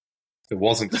 It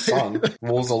wasn't the sun.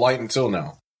 What was the light until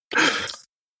now?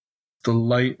 The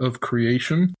light of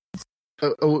creation.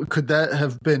 Could that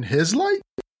have been his light?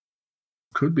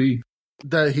 Could be.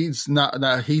 That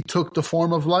he took the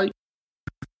form of light?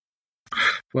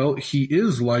 Well, he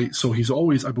is light, so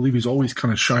I believe he's always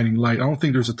kind of shining light. I don't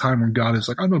think there's a time when God is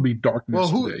like, I'm going to be darkness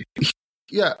today.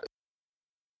 Yeah,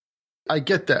 I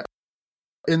get that.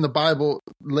 In the Bible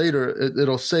later,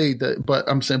 it'll say that, but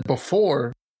I'm saying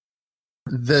before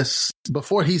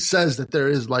he says that there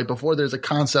is light, before there's a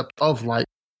concept of light,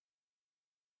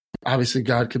 obviously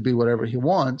God could be whatever he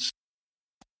wants.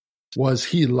 Was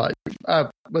he light?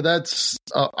 But that's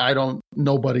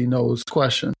nobody knows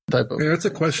question type of. Yeah, that's a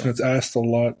question that's asked a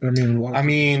lot. I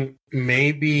mean,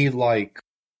 maybe like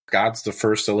God's the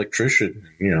first electrician.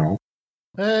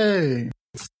 Hey.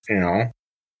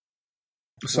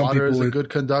 Water is a good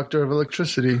conductor of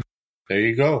electricity. There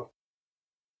you go.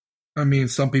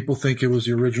 Some people think it was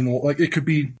the original. Like, it could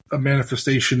be a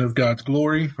manifestation of God's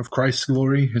glory, of Christ's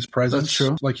glory, his presence. That's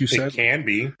true. Like you said. It can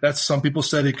be. Some people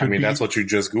said it could be. That's what you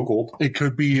just Googled. It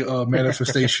could be a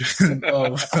manifestation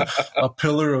of a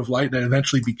pillar of light that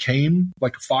eventually became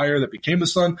like a fire that became the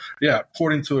sun. Yeah,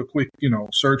 according to a quick,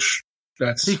 search.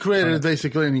 He created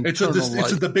basically an eternal light.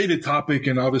 It's a debated topic,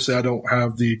 and obviously I don't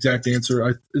have the exact answer.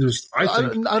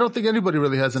 I don't think anybody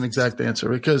really has an exact answer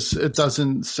because it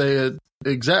doesn't say it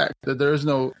exact. That there is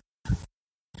no.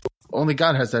 Only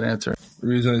God has that answer. The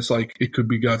reason it's like it could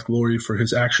be God's glory for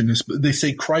his action is they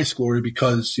say Christ's glory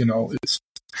because it's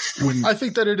when I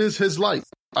think that it is his light.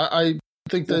 I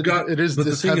think that it is but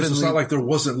this the thing heavenly, is, it's not like there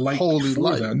wasn't light holy before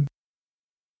light. then.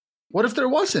 What if there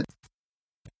wasn't?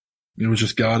 It was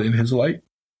just God in his light.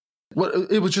 What?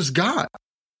 It was just God.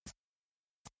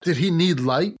 Did he need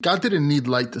light? God didn't need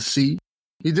light to see.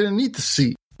 He didn't need to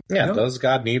see. Yeah, No. does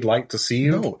God need light to see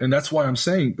you? No, and that's why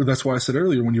that's why I said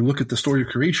earlier, when you look at the story of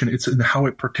creation, it's in how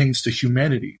it pertains to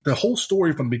humanity. The whole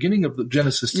story from the beginning of the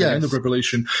Genesis to the end of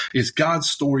Revelation is God's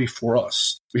story for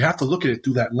us. We have to look at it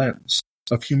through that lens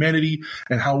of humanity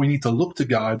and how we need to look to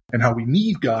God and how we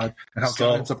need God and how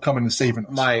God ends up coming and saving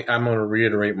us. I'm going to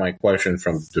reiterate my question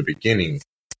from the beginning.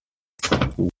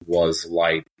 Was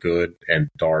light good and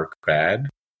dark bad?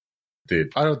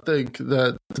 I don't think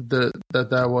that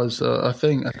was a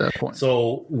thing at that point.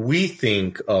 So we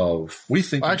think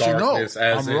darkness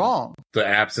as I'm wrong. The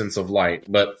absence of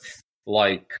light, but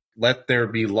like, let there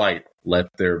be light, let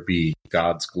there be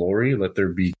God's glory, let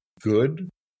there be good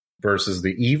versus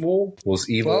the evil. Was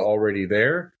evil already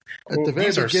there? At the very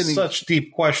These beginning, are such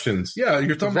deep questions. Yeah,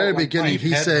 you're talking at the very about beginning.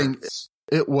 He's saying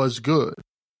it was good.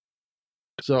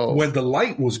 So when the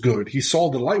light was good, he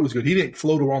saw the light was good. He didn't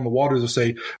float around the waters and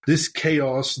say, this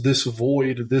chaos, this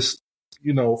void, this,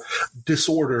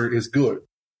 disorder is good.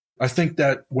 I think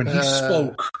that when he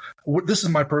spoke, this is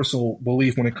my personal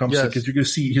belief when it comes to, because you're going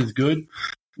to see his good.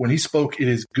 When he spoke, it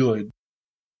is good.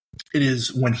 It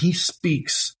is when he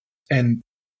speaks, and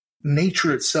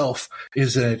nature itself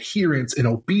is an adherence and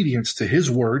obedience to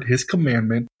his word, his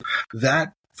commandment,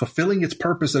 that fulfilling its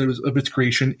purpose of its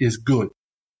creation is good.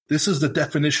 This is the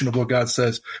definition of what God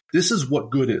says. This is what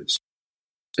good is.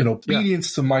 An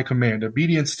obedience to my command,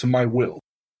 obedience to my will,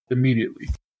 immediately.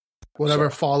 Whatever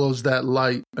follows that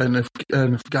light, and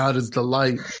if God is the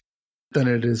light, then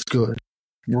it is good.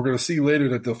 We're going to see later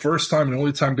that the first time and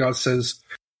only time God says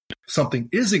something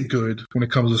isn't good when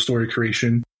it comes to the story of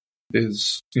creation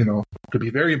is, could be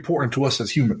very important to us as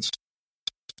humans.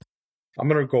 I'm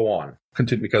going to go on.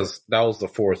 Continue, because that was the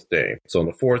fourth day. So on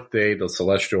the fourth day, the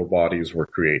celestial bodies were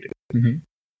created. Mm-hmm.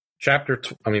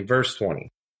 Verse 20.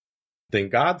 Then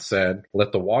God said,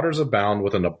 let the waters abound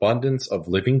with an abundance of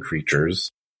living creatures,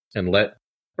 and let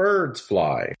birds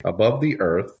fly above the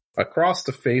earth across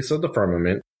the face of the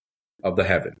firmament of the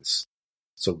heavens.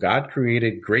 So God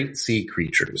created great sea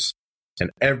creatures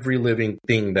and every living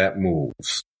thing that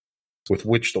moves, with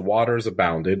which the waters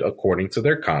abounded according to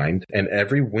their kind, and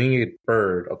every winged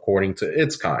bird according to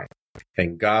its kind.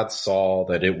 And God saw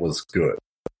that it was good.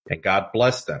 And God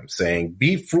blessed them, saying,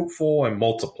 be fruitful and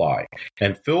multiply,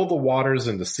 and fill the waters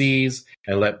and the seas,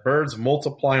 and let birds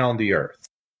multiply on the earth.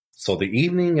 So the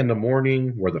evening and the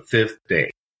morning were the fifth day.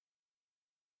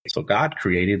 So God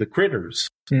created the critters.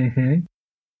 Mm-hmm.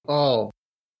 Oh,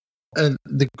 and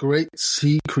the great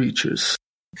sea creatures.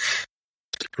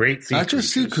 Great sea Not creatures.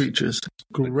 just sea creatures.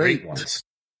 Great ones.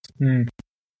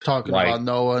 Talking Like about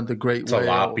Noah and the great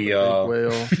tilapia,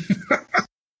 whale.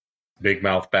 big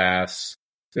mouth bass.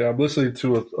 Yeah, I'm listening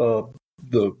to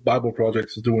the Bible Project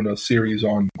is doing a series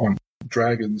on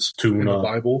dragons in the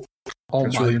Bible. Oh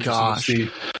It's my really gosh.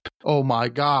 Oh my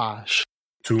gosh.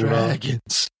 Tuna.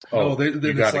 Dragons. Oh,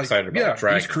 you got excited about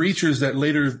dragons. These creatures that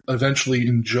later, eventually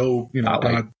in Job,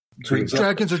 God brings up.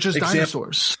 Dragons are just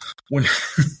dinosaurs.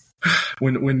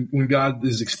 When God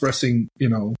is expressing,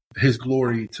 his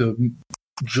glory to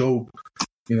Job,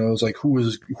 it's like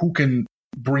who can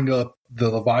bring up the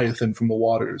Leviathan from the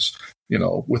waters,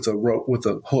 with a rope, with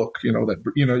a hook,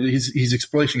 he's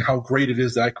explaining how great it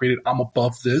is that I created. I'm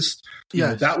above this.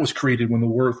 That was created when the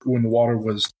water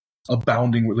was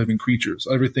abounding with living creatures.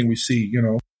 Everything we see,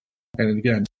 and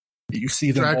again, you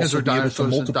see them. Dragons also are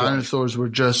dinosaurs, and dinosaurs were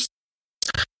just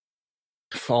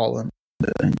fallen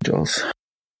angels.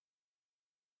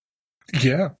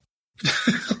 Yeah.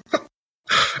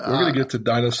 We're going to get to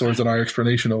dinosaurs and our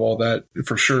explanation of all that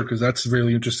for sure, because that's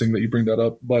really interesting that you bring that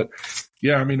up. But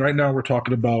yeah, right now we're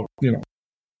talking about,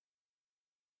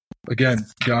 again,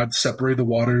 God separated the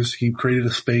waters. He created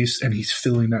a space and he's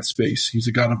filling that space. He's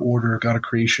a God of order, a God of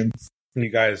creation. You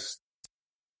guys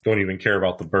don't even care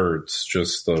about the birds,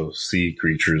 just the sea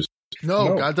creatures.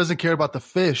 No, God doesn't care about the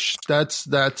fish. That's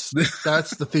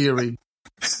the theory.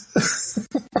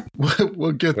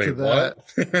 We'll get to that.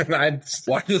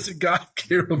 Why doesn't God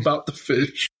care about the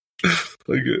fish?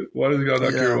 Why does God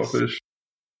not care about fish?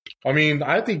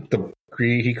 I think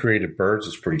he created birds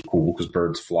is pretty cool because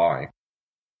birds fly.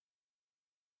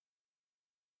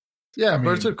 Yeah,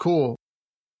 birds are cool.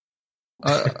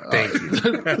 Thank you.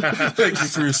 Thank you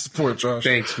for your support, Josh.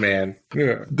 Thanks, man.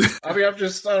 Yeah. I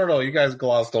don't know. You guys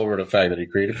glossed over the fact that he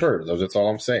created birds. That's all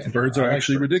I'm saying. Birds are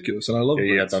actually ridiculous, and I love birds.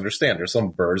 You have to understand, there's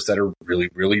some birds that are really,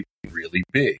 really, really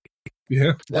big.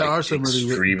 Yeah. There are some really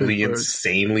extremely big birds.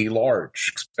 insanely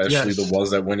large, especially the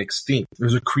ones that went extinct.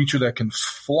 There's a creature that can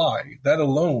fly. That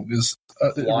alone is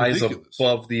Flies ridiculous.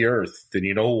 above the earth. And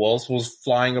you know who else was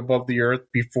flying above the earth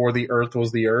before the earth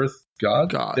was the earth?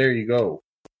 God. There you go.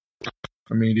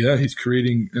 I mean, yeah, he's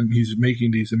creating and he's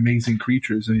making these amazing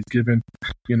creatures, and he's given,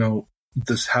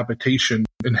 this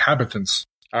inhabitants.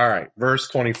 All right, verse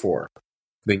 24.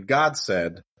 Then God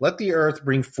said, "Let the earth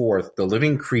bring forth the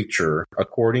living creature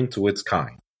according to its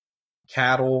kind,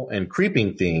 cattle and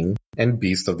creeping thing and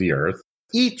beast of the earth,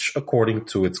 each according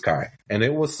to its kind." And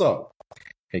it was so.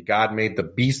 And God made the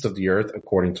beast of the earth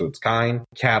according to its kind,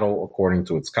 cattle according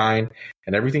to its kind,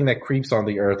 and everything that creeps on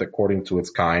the earth according to its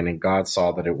kind. And God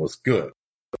saw that it was good.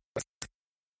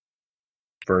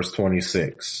 Verse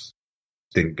 26.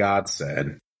 Then God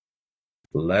said,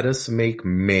 "Let us make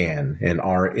man in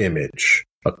our image,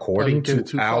 according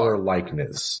to our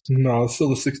likeness." No, it's still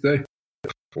the 6th day.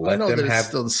 I know that it's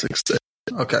still the 6th day.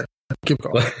 Okay, keep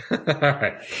going. All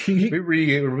right. We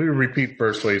repeat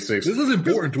verse 26. This is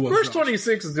important to us. Verse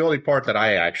 26 is the only part that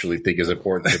I actually think is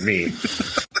important to me.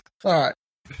 All right.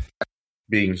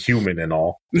 Being human and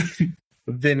all.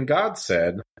 Then God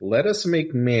said, "Let us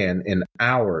make man in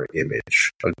our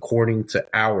image, according to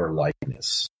our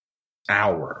likeness."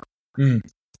 Our.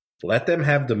 Let them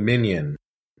have dominion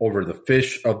over the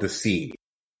fish of the sea,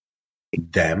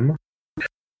 them,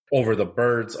 over the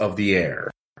birds of the air,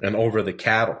 and over the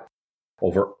cattle,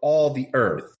 over all the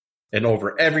earth, and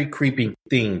over every creeping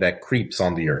thing that creeps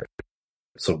on the earth.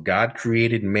 So God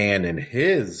created man in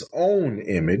his own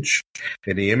image.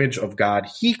 In the image of God,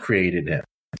 he created him.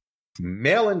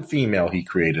 Male and female, he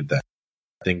created them.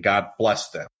 Then God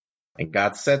blessed them. And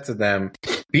God said to them,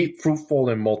 "Be fruitful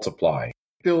and multiply.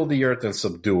 Fill the earth and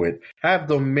subdue it. Have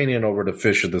dominion over the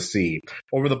fish of the sea,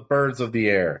 over the birds of the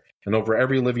air, and over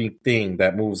every living thing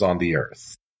that moves on the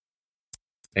earth."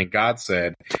 And God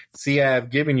said, "See, I have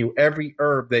given you every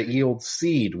herb that yields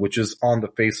seed, which is on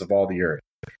the face of all the earth,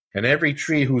 and every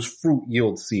tree whose fruit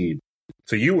yields seed.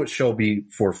 To you it shall be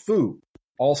for food.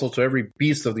 Also to every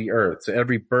beast of the earth, to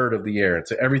every bird of the air,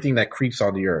 to everything that creeps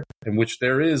on the earth, in which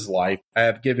there is life, I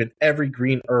have given every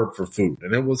green herb for food."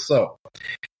 And it was so.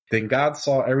 Then God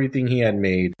saw everything he had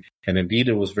made, and indeed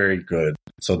it was very good.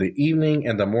 So the evening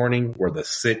and the morning were the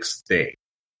 6th day.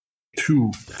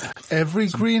 2. Every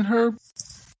green herb?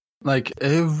 Like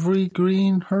every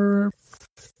green herb?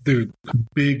 Dude,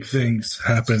 big things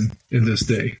happen in this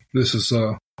day. This is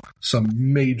some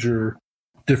major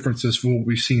differences from what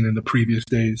we've seen in the previous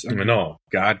days. I know.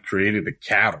 God created the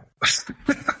cattle.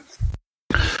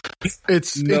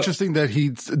 It's interesting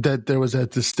that there was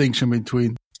that distinction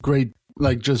between great,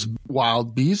 like just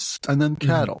wild beasts and then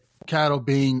cattle. Mm-hmm. Cattle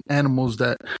being animals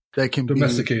that can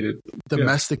domesticated. Be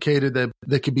domesticated,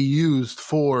 that can be used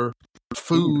for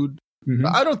food. Mm-hmm.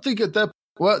 I don't think at that.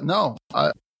 Well, no.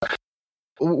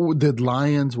 Were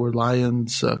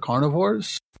lions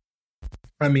carnivores?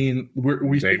 I mean,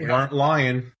 they weren't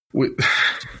lying.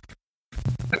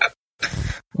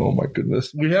 Oh my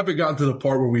goodness, we haven't gotten to the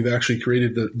part where we've actually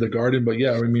created the garden, but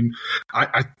yeah, I mean,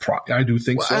 I do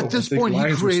think so. At this point,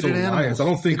 he created animals. I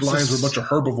don't think lions were a bunch of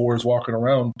herbivores walking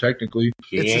around. Technically,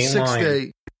 it's the 6th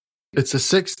day. It's the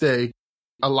 6th day.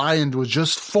 A lion was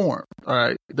just formed. All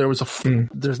right,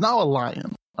 there's now a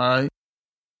lion. All right,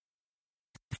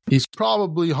 he's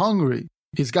probably hungry.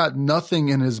 He's got nothing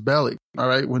in his belly. All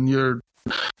right,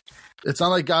 it's not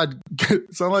like God.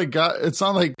 It's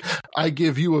not like I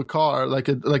give you a car, like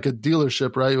a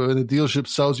dealership, right? When the dealership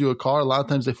sells you a car, a lot of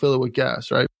times they fill it with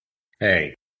gas, right?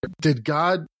 Hey, did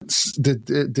God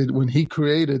did when He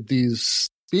created these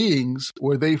beings,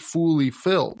 were they fully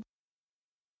filled?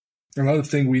 Another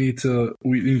thing we need to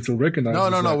recognize.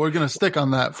 No. We're going to stick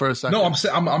on that for a second. No,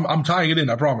 I'm tying it in.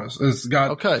 I promise. It's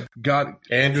God. Okay. God.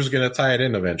 Andrew's going to tie it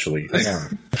in eventually. Hang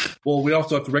on. Well, we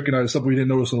also have to recognize something we didn't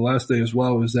notice on the last day as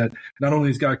well, is that not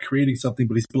only is God creating something,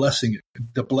 but He's blessing it.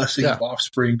 The blessing of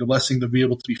offspring, the blessing to be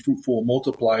able to be fruitful and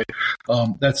multiply.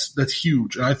 That's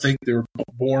huge. And I think they were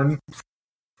born,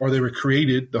 or they were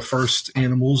created. The first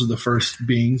animals and the first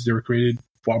beings, they were created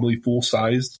probably full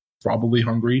sized, probably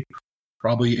hungry,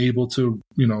 probably able to,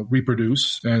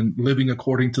 reproduce and living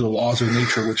according to the laws of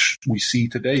nature, which we see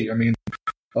today. I mean,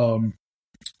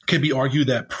 can be argued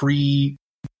that pre-fall,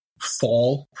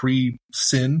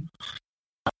 pre-sin,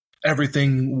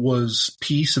 everything was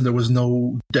peace and there was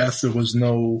no death. There was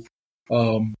no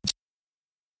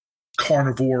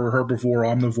carnivore, herbivore,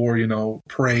 omnivore,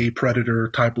 prey, predator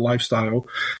type lifestyle.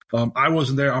 I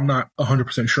wasn't there. I'm not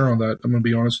 100% sure on that. I'm going to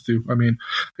be honest with you. I mean,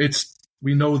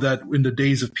 we know that in the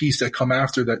days of peace that come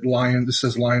after that,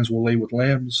 lions will lay with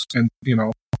lambs, and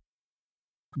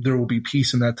there will be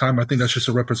peace in that time. I think that's just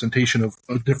a representation of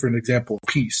a different example of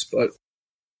peace. But,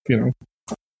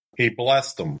 He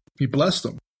blessed them. He blessed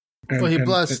them. He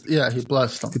blessed them. He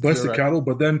blessed the cattle,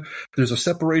 but then there's a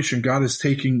separation God is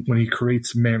taking when he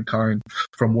creates mankind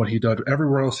from what he did.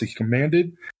 Everywhere else he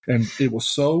commanded, and it was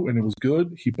so, and it was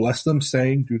good. He blessed them,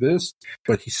 saying, do this.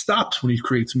 But he stops when he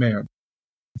creates man.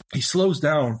 He slows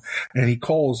down, and he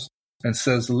calls and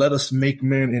says, let us make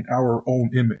man in our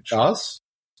own image. Us?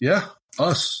 Yeah,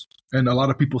 us. And a lot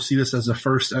of people see this as the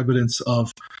first evidence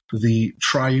of the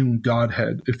triune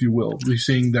Godhead, if you will. We're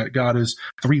seeing that God is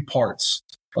three parts.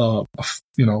 God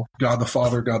the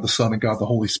Father, God the Son, and God the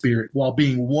Holy Spirit, while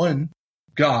being one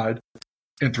God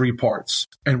in three parts.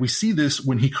 And we see this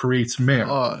when he creates man.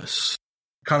 Us.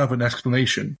 Kind of an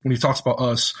explanation. When he talks about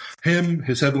us, him,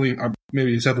 his heavenly,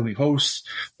 maybe his heavenly hosts,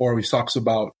 or he talks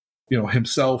about,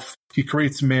 himself, he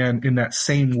creates man in that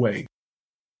same way.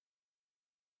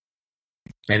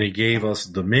 And he gave us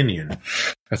dominion.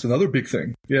 That's another big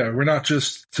thing. Yeah, we're not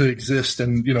just to exist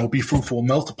and, be fruitful and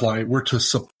multiply. We're to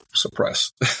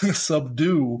suppress,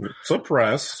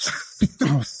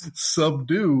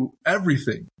 subdue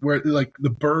everything. Where like the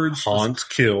birds, hunt,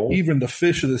 kill, even the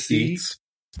fish of the sea.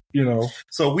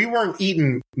 So we weren't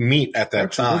eating meat at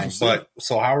that time, but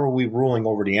so how are we ruling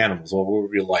over the animals? Or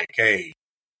we were like, hey,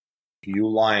 you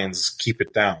lions, keep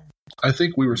it down. I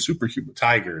think we were superhuman.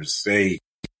 Tigers,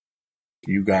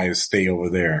 you guys stay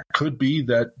over there. Could be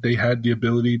that they had the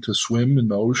ability to swim in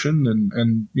the ocean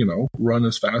and run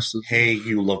as fast as... Hey,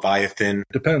 you Leviathan.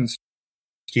 Depends.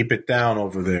 Keep it down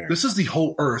over there. This is the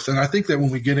whole earth. And I think that when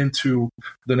we get into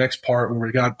the next part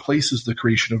where God places the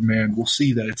creation of man, we'll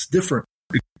see that it's different.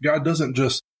 God doesn't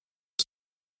just...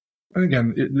 And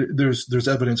again, there's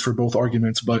evidence for both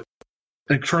arguments, but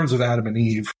in terms of Adam and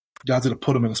Eve, God's going to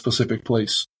put them in a specific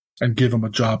place and give them a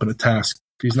job and a task.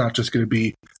 He's not just going to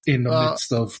be in the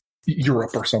midst of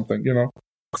Europe or something,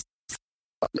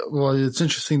 Well, it's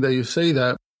interesting that you say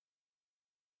that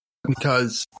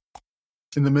because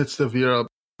in the midst of Europe,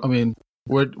 I mean,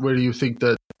 where do you think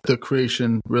that the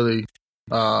creation really,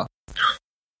 I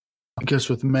guess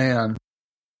with man,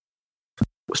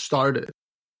 started?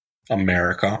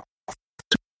 America.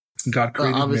 God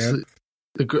created obviously,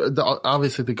 man.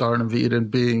 Obviously, the Garden of Eden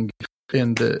being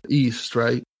in the east,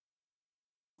 right?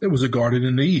 It was a garden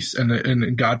in the east,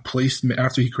 and God placed him,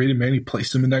 after he created man, he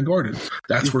placed him in that garden.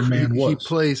 That's where man was. He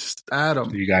placed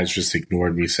Adam. You guys just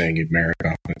ignored me saying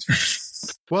America.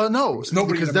 Well, no,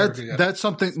 because that's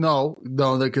something. No,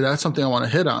 that's something I want to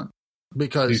hit on.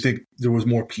 Because do you think there was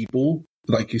more people,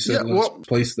 like you said,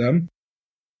 place them?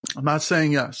 I'm not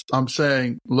saying yes. I'm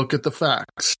saying look at the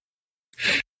facts.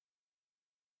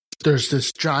 There's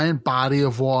this giant body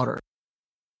of water.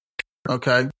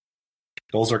 Okay.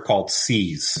 Those are called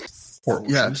seas. Or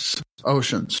oceans. Yes,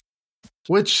 oceans.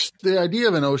 Which the idea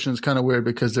of an ocean is kind of weird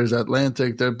because there's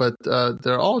Atlantic there, but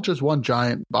they're all just one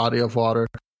giant body of water,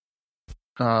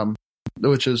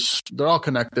 which is they're all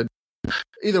connected.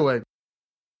 Either way,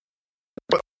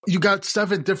 but you got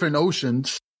 7 different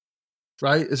oceans,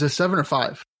 right? Is it 7 or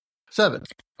 5? 7.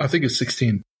 I think it's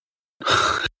 16.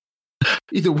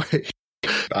 Either way,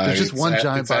 there's just one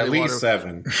giant body of water. At least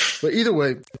 7. But either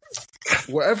way,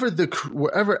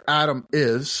 wherever Adam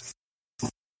is,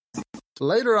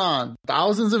 later on,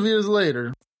 thousands of years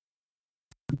later,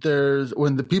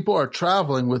 when the people are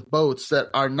traveling with boats that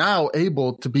are now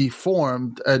able to be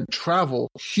formed and travel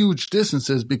huge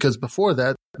distances, because before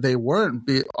that they weren't,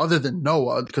 other than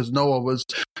Noah, because Noah was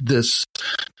this,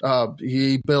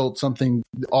 he built something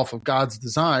off of God's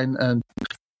design,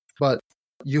 but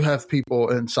you have people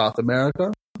in South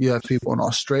America, you have people in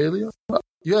Australia,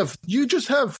 you just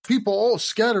have people all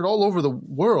scattered all over the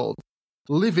world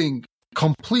living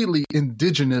completely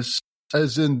indigenous,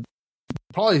 as in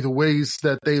probably the ways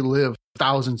that they lived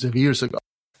thousands of years ago.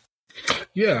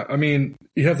 Yeah, I mean,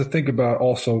 you have to think about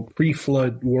also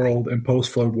pre-flood world and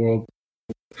post-flood world.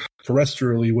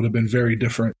 Terrestrially would have been very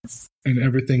different, and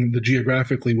everything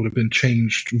geographically would have been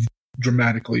changed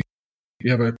dramatically.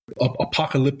 You have an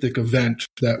apocalyptic event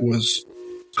that was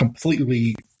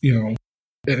completely, an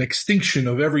extinction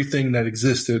of everything that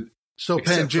existed. So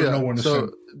Pangea.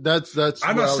 So that's.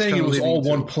 I'm not saying it was all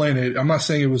one planet. I'm not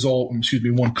saying it was all,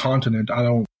 one continent. I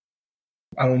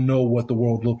don't know what the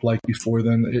world looked like before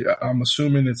then. I'm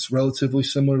assuming it's relatively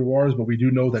similar to ours, but we do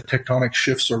know that tectonic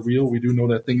shifts are real. We do know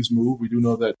that things move. We do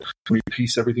know that when we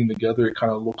piece everything together, it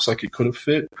kind of looks like it could have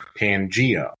fit.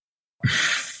 Pangea.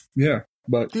 Yeah.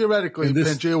 But theoretically,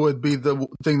 Pangea would be the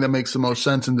thing that makes the most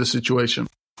sense in this situation.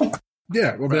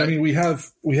 Yeah, well, right. But I mean, we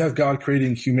have God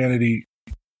creating humanity.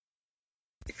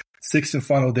 6th and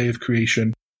final day of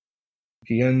creation.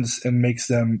 He ends and makes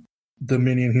them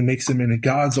dominion. He makes them in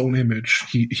God's own image.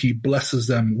 He blesses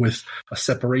them with a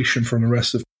separation from the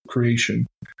rest of creation,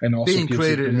 and also being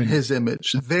created in His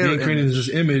image. Being created in His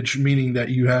image, meaning that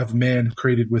you have man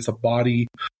created with a body,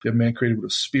 you have man created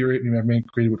with a spirit, and you have man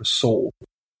created with a soul.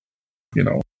 You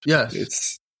know,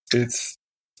 yes, it's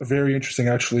very interesting,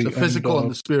 actually. The physical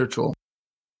and the spiritual.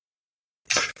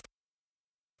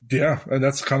 Yeah, and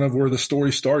that's kind of where the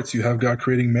story starts. You have God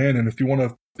creating man, and if you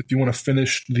want to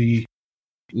finish the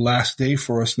last day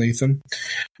for us, Nathan.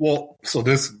 Well, so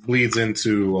this bleeds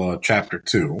into chapter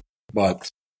 2, but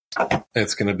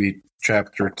it's going to be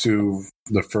chapter 2,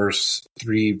 the first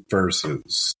 3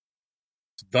 verses.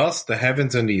 Thus the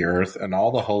heavens and the earth and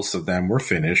all the hosts of them were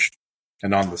finished,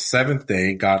 and on the 7th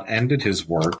day God ended His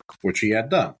work which He had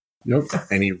done. Yep.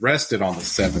 And He rested on the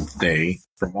 7th day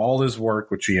from all His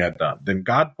work which He had done. Then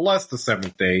God blessed the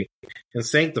 7th day and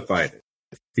sanctified it,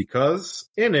 because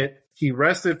in it He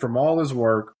rested from all His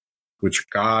work which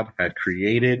God had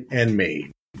created and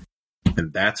made.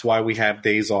 And that's why we have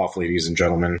days off, ladies and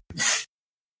gentlemen.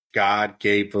 God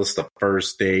gave us the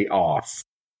first day off.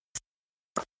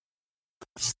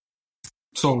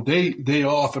 So day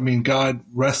off, I mean, God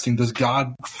resting, does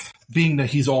God, being that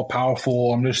He's all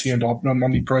powerful, omniscient,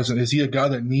 omnipresent, is He a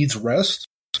God that needs rest?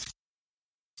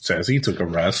 Says He took a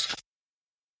rest.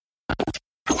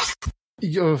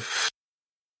 He took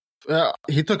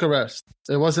a rest.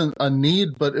 It wasn't a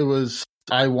need, but it was,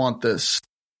 I want this.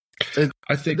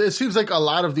 I think it seems like a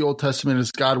lot of the Old Testament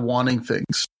is God wanting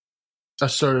things a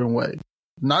certain way.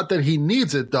 Not that He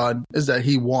needs it done, is that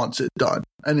He wants it done,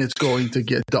 and it's going to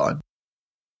get done.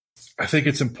 I think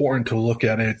it's important to look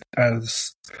at it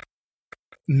as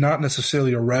not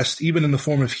necessarily a rest, even in the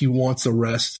form of He wants a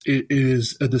rest. It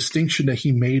is a distinction that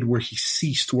He made where He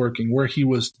ceased working, where He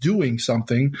was doing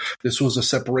something. This was a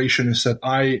separation and said,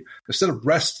 instead of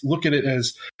rest, look at it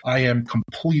as I am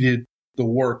completed the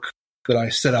work that I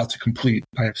set out to complete.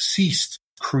 I have ceased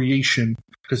creation,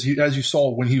 because as you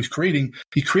saw when He was creating,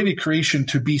 He created creation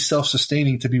to be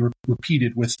self-sustaining, to be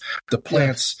repeated, with the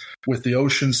plants, with the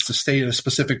oceans to stay at a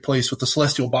specific place, with the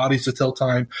celestial bodies to tell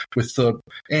time, with the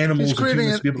animals and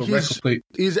humans to be able to replicate.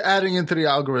 He's adding into the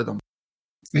algorithm.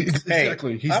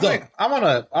 Exactly. He's done.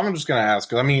 I'm just going to ask,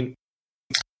 because I mean,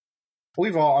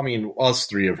 us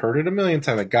three have heard it a million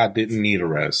times that God didn't need a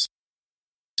rest.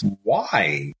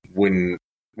 Why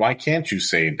can't you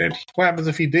say that? What happens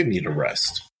if He did need a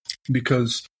rest?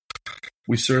 Because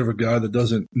we serve a God that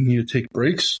doesn't need to take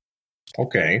breaks.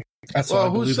 Okay. That's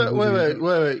who said?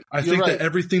 Wait. I think that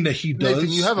everything that He does.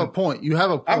 Nathan, you have a point.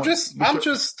 I'm just playing,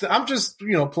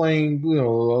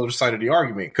 the other side of the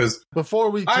argument, because before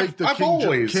we take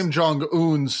the Kim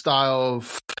Jong-un style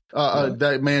of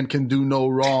that man can do no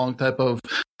wrong type of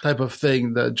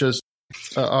thing, that just.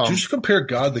 Did you just compare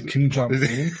God to Kim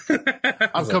Jong-un?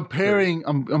 I'm comparing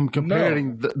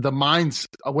the minds.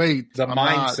 Wait, the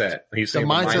mindset. He's saying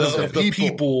the mindset of the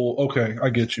people. Okay, I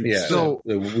get you. Yeah. So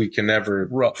we can never.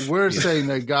 We're saying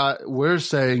that God. We're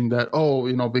saying that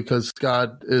because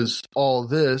God is all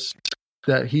this,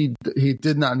 that he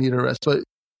did not need a rest. But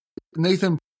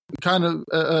Nathan kind of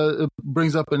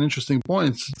brings up an interesting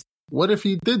point. What if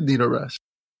He did need a rest?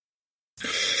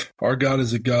 Our God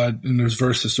is a God, and there's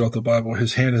verses throughout the Bible,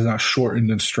 His hand is not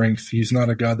shortened in strength. He's not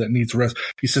a God that needs rest.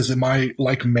 He says, am I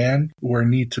like man, where I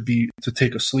need to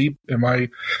take a sleep? Am I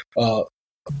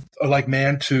like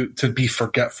man to be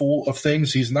forgetful of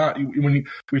things? He's not. When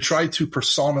we try to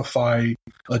personify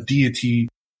a deity,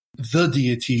 the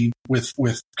deity with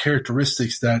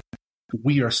characteristics that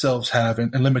we ourselves have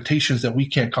and limitations that we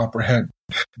can't comprehend,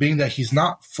 being that He's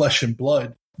not flesh and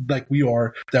blood like we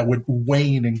are, that would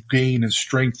wane and gain in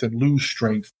strength and lose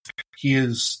strength. He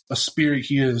is a spirit.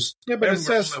 He is. Yeah, but it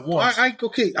says,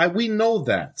 we know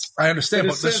that. I understand,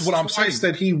 but this is what I'm saying.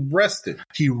 That He rested.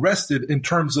 He rested in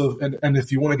terms of, and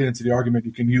if you want to get into the argument,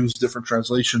 you can use different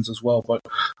translations as well, but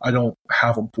I don't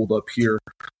have them pulled up here.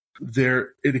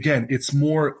 It's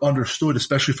more understood,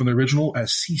 especially from the original,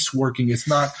 as cease working. It's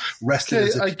not rested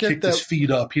as if He kicked His feet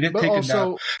up. He didn't take a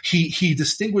nap. He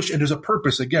distinguished, and there's a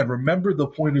purpose. Again, remember the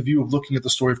point of view of looking at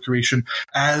the story of creation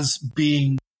as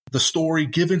being the story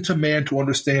given to man to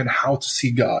understand how to see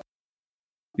God.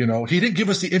 He didn't give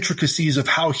us the intricacies of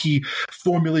how He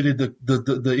formulated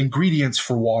the ingredients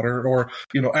for water, or,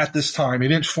 at this time. He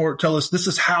didn't tell us this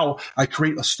is how I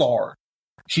create a star.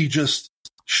 He just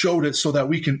showed it so that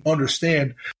we can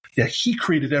understand that He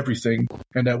created everything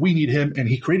and that we need Him, and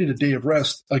He created a day of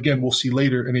rest. Again, we'll see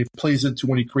later, and it plays into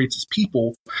when He creates His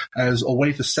people as a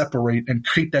way to separate and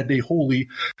create that day holy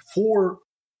for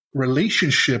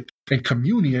relationship and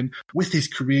communion with His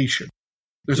creation.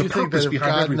 There's a purpose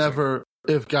behind everything.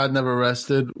 if God never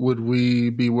rested, would we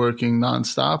be working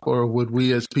nonstop, or would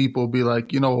we as people be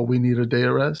like, we need a day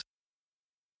of rest?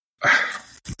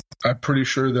 I'm pretty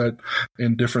sure that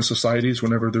in different societies,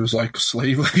 whenever there's like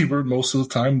slave labor, most of the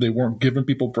time they weren't giving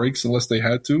people breaks unless they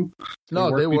had to.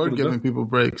 No, they were giving people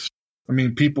breaks. I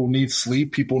mean, people need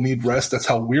sleep. People need rest. That's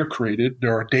how we're created.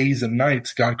 There are days and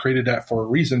nights. God created that for a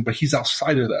reason, but he's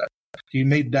outside of that. He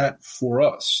made that for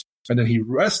us. And then he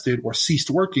rested or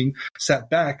ceased working, sat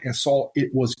back and saw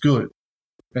it was good.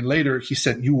 And later he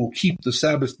said, you will keep the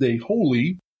Sabbath day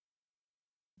holy.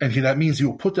 And that means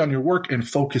you will put down your work and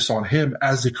focus on him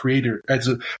as the creator.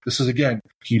 This is, again,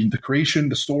 the creation,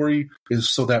 the story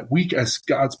is so that we as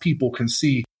God's people can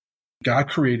see God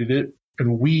created it,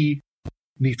 and we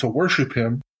need to worship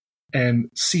him and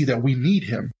see that we need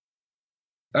him.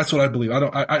 That's what I believe.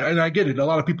 I get it. A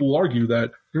lot of people will argue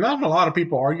that. Not a lot of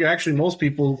people argue. Actually, most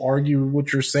people argue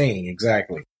what you're saying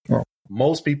exactly. Oh.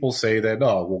 Most people say that,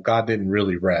 God didn't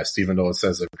really rest, even though it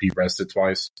says that he rested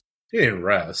twice. He didn't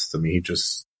rest. I mean, he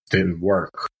just didn't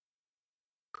work.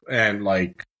 And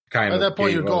at that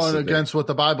point you're going against what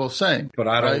the Bible's saying. But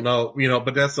I don't know,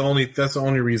 but that's the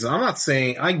only reason. I'm not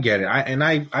saying I get it.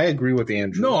 I agree with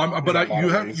Andrew. No,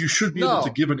 you should be able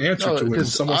to give an answer to it. When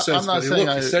someone says,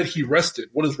 he said he rested.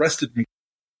 What does rested mean?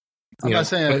 I'm not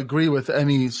saying I agree with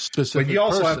any specific But you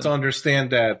also person. have to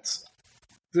understand that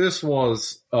this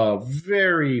was a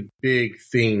very big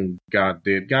thing God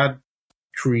did. God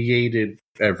created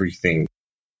everything.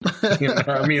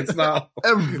 I mean, it's not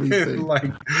everything. Like,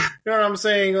 you know what I'm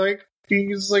saying?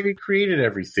 He created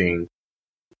everything.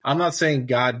 I'm not saying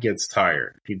God gets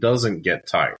tired. He doesn't get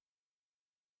tired.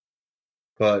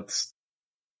 But,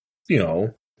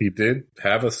 he did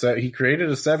have he created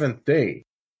a seventh day.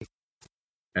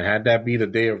 And had that be the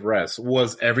day of rest.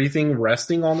 Was everything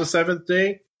resting on the seventh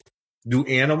day? Do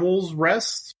animals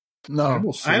rest?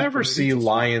 No. I never see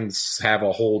lions have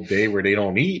a whole day where they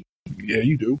don't eat. Yeah,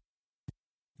 you do.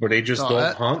 Where they just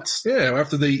don't hunt? Yeah,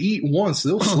 after they eat once,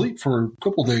 they'll sleep for a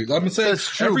couple days. I'm saying that's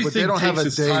true, but they don't have a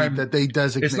day that they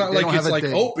designate. It's not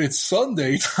it's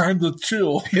Sunday, time to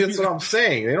chill. That's what I'm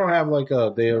saying. They don't have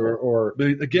a day or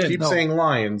again, saying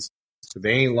lions.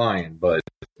 They ain't lying, but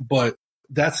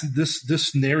that's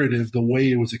this narrative, the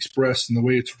way it was expressed and the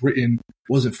way it's written,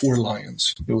 wasn't for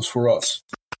lions. It was for us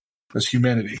as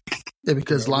humanity. Yeah,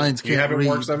 because lions can't. You haven't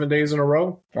worked 7 days in a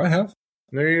row? I have.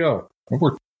 There you go. I've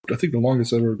worked. I think the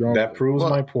longest I've ever gone. That proves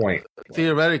my point.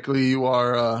 Theoretically, you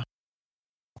are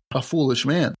a foolish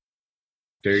man.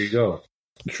 There you go.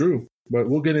 True. But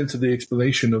we'll get into the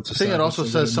explanation of the I think it also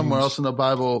says somewhere else in the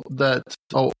Bible that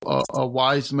a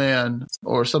wise man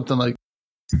or something like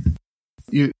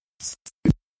you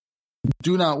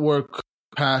do not work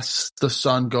past the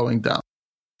sun going down.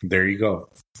 There you go.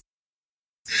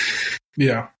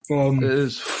 Yeah. It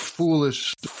is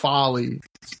foolish folly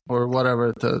or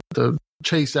whatever to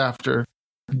chase after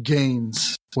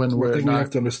gains when we're thing we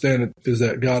have to understand is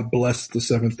that God blessed the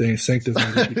seventh day and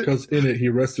sanctified it because in it he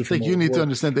rested from I think you need to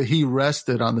understand that he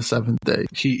rested on the seventh day.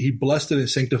 He blessed it and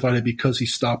sanctified it because he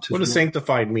stopped his What does work.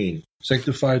 sanctified mean?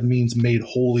 Sanctified means made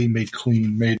holy, made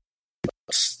clean, made,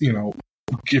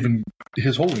 given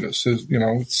his holiness.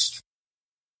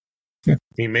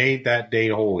 He made that day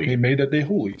holy. He made that day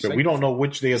holy. So we don't know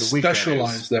which day of the week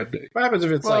specialized that day. What happens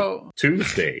if it's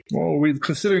Tuesday? Well,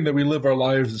 considering that we live our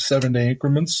lives in 7-day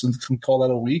increments and we call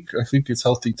that a week, I think it's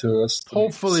healthy to us.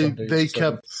 Hopefully they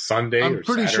kept Sunday. I'm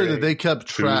pretty sure that they kept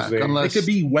track. Tuesday. Unless it could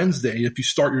be Wednesday if you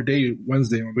start your day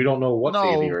Wednesday. We don't know what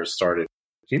day the earth started.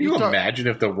 Can you imagine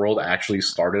if the world actually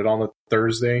started on a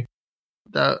Thursday?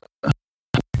 That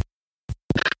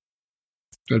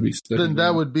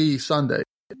would be Sunday.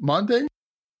 Monday?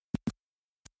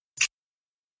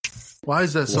 Why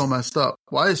is that so messed up?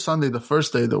 Why is Sunday the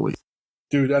first day of the week?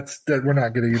 Dude, we're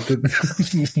not getting into.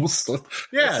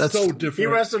 Yeah, that's so different. He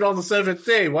rested on the seventh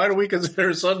day. Why do we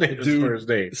consider Sunday the first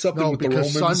day? Something with the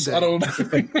Romans. Sunday, I don't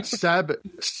know.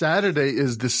 Saturday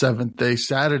is the seventh day.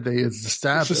 Saturday is the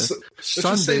Sabbath.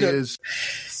 Sunday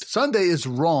is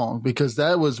wrong because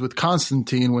that was with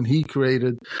Constantine when he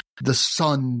created the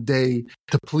Sunday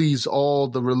to please all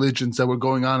the religions that were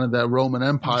going on in that Roman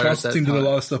Empire. Constantine did a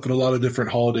lot of stuff and a lot of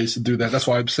different holidays to do that. That's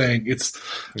why I'm saying it's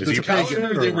the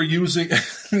calendar they were using.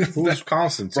 Who's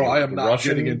Constantine? Bro, I am not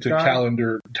Russian getting into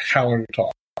calendar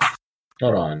talk.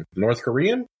 Hold on, North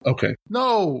Korean? Okay.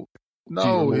 No,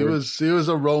 he was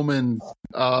a Roman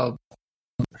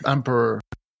emperor.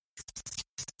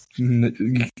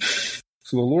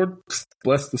 So the Lord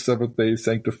blessed the seventh day,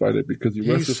 sanctified it because he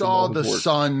rested from all his work. He saw the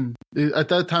sun. At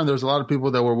that time, there was a lot of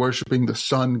people that were worshiping the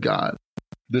sun god.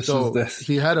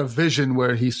 He had a vision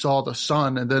where he saw the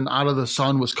sun, and then out of the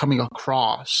sun was coming a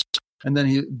cross. And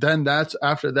then that's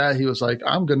after that, he was like,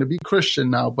 I'm going to be Christian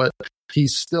now. But he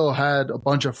still had a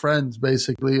bunch of friends,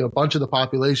 basically. A bunch of the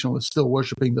population was still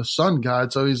worshiping the sun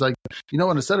god. So he's like, you know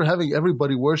what? Instead of having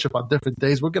everybody worship on different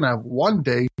days, we're going to have one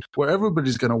day where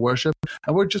everybody's going to worship,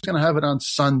 and we're just going to have it on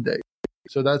Sunday.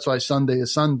 So that's why Sunday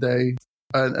is Sunday,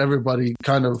 and everybody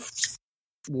kind of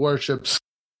worships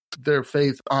their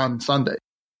faith on Sunday.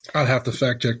 I'd have to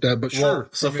fact check that, but sure.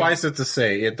 Suffice it to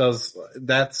say, it does.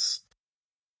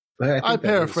 I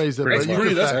paraphrase it, but that's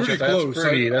pretty close.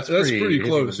 That's pretty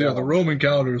close. Yeah, the Roman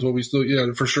calendar is what we still.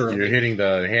 Yeah, for sure. You're hitting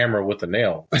the hammer with the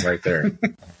nail right there.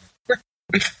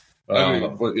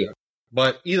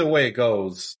 But either way it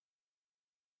goes,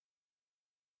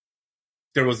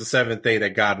 there was the seventh day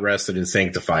that God rested and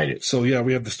sanctified it. So yeah,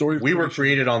 we have the story. We were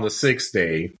created on the sixth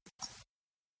day.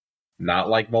 Not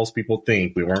like most people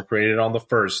think. We weren't created on the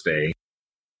first day.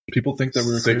 People think that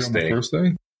we were created on the first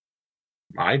day?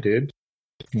 I did.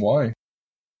 Why?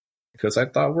 Because I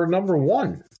thought we're number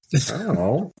one. I don't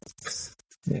know.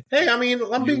 Hey, I mean,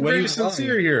 I'm being very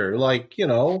sincere here. Like, you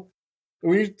know,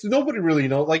 nobody really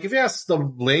knows. Like, if you ask the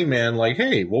layman, like,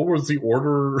 hey, what was the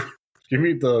order? Give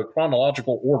me the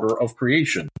chronological order of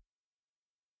creation.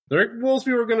 Most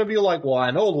people are going to be like, well,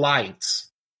 I know lights.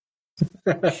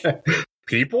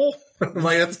 People?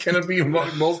 Like, that's going to be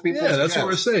most people. Yeah, that's what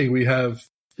we're saying. We have.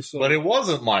 But it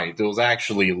wasn't light. It was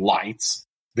actually lights.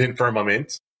 Then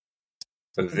firmament.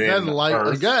 Then light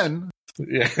earth. Again.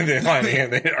 Yeah,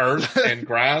 then earth and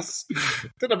grass.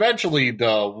 Then eventually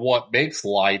what makes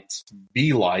lights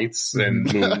be lights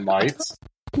and moonlights.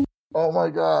 Oh my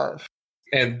gosh.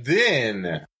 And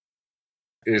then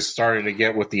it started to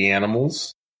get with the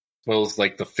animals. Well, it was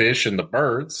like the fish and the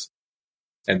birds.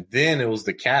 And then it was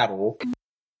the cattle.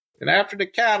 And after the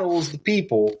cattle was the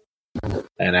people.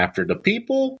 And after the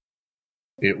people,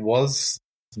 it was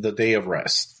the day of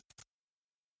rest.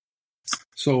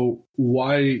 So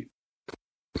what do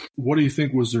you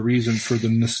think was the reason for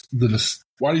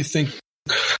why do you think,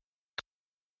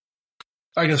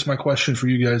 I guess my question for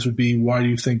you guys would be, why do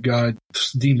you think God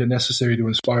deemed it necessary to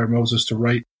inspire Moses to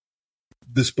write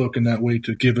this book in that way,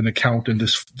 to give an account in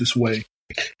this way?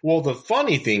 Well, the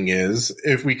funny thing is,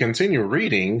 if we continue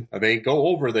reading, they go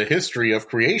over the history of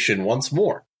creation once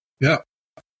more. Yeah.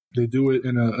 They do it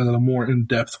in a more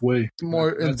in-depth way. More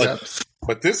in-depth.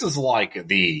 But this is like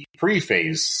the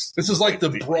preface. This is like the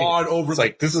broad over. It's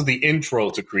like this is the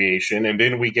intro to creation, and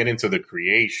then we get into the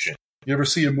creation. You ever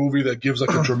see a movie that gives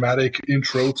like a dramatic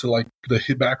intro to like the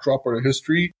backdrop or the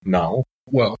history? No.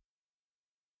 Well,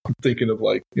 I'm thinking of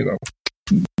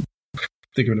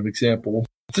thinking of an example.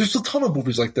 There's a ton of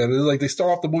movies like that. Like they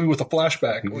start off the movie with a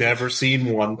flashback. Never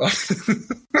seen one.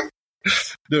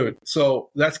 Dude, so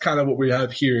that's kind of what we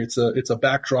have here. It's a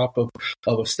backdrop of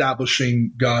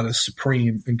establishing God as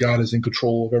supreme and God is in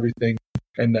control of everything,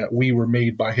 and that we were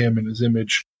made by Him in His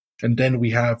image. And then we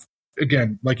have,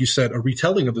 again, like you said, a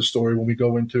retelling of the story when we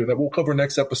go into that. We'll cover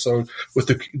next episode with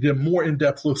the more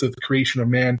in-depth look at the creation of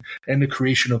man and the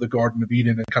creation of the Garden of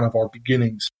Eden, and kind of our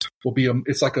beginnings will be.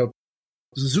 It's like a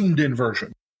zoomed-in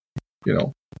version, you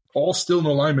know, all still in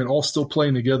alignment, all still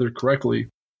playing together correctly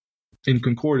in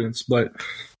concordance, but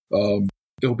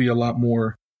it'll be a lot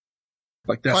more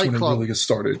like that's when it really gets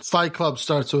started. Fight Club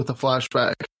starts with a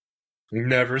flashback.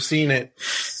 Never seen it.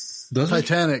 Does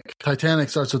Titanic. It? Titanic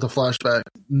starts with a flashback.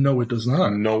 No, it does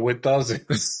not. No, it doesn't.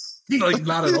 Like,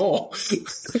 not at all.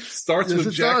 Starts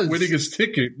with Jack winning his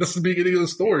ticket. That's the beginning of the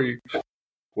story.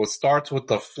 What starts with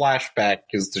the flashback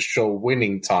is to show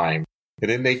winning time. And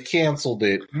then they canceled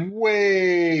it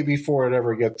way before it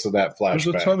ever gets to that flashback.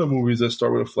 There's a ton of movies that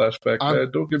start with a flashback, man.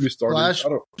 Don't get me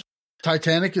started.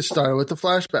 Titanic is started with a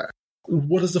flashback.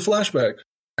 What is the flashback?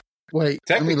 Wait,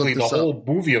 technically the whole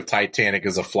movie of Titanic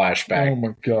is a flashback. Oh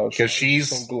my gosh. Because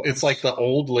it's like the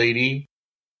old lady,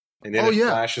 and then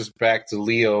flashes back to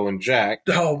Leo and Jack.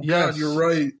 Oh, God, you're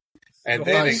right. And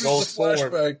then it goes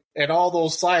forward, and all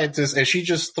those scientists, and she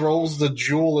just throws the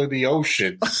jewel in the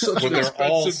ocean when they're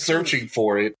all searching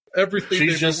for it. Everything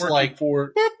she's just like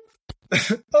for.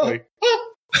 Like,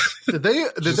 did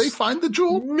they find the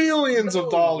jewel? Millions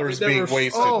of dollars being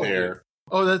wasted there.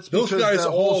 Oh, that's those guys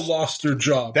all lost their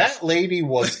jobs. That lady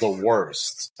was the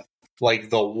worst, like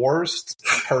the worst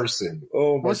person.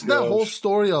 Oh my Wasn't that whole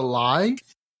story a lie?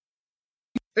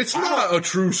 It's not a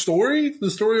true story.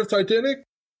 The story of Titanic.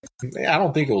 I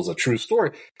don't think it was a true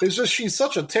story. It's just she's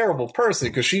such a terrible person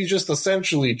because she just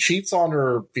essentially cheats on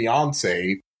her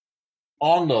fiance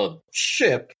on the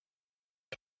ship,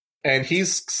 and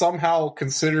he's somehow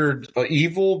considered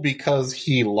evil because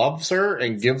he loves her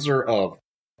and gives her a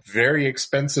very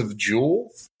expensive jewel.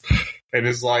 and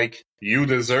is like, "You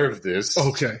deserve this.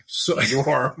 Okay, so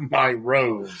You're my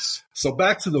rose." So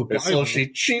back to the Bible. So she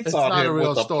cheats It's on not him a real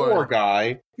with the story. poor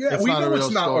guy. Yeah, It's we not a know real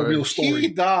it's not story. a real story. He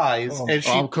dies, and she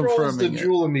I'm throws the confirming it.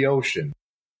 jewel in the ocean.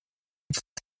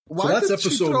 Why that's did she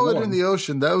episode throw it 1. in the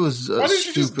ocean? That was Why didn't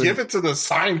you just stupid. give it to the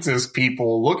scientist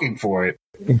people looking for it?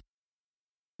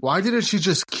 Why didn't she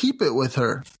just keep it with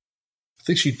her? I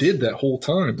think she did that whole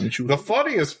time. And she was, The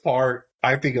funniest part,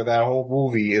 I think, of that whole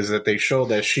movie is that they show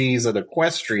that she's an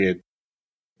equestrian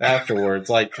afterwards.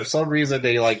 Like, for some reason,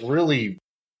 they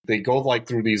go like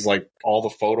through these, like, all the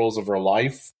photos of her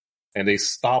life, and they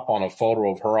stop on a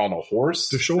photo of her on a horse.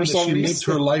 they're showing for that some she lived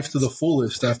reason. her life to the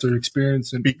fullest after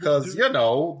experiencing. Because,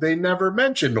 they never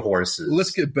mentioned horses.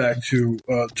 Let's get back to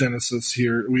Genesis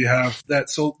here. We have that.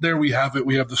 So there we have it.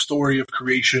 We have the story of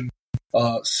creation.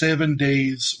 7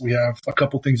 days. We have a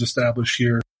couple things established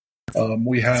here.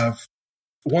 We have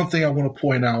one thing I want to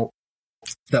point out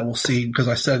that we'll see, because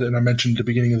I said it and I mentioned at the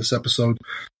beginning of this episode,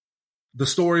 the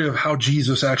story of how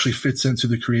Jesus actually fits into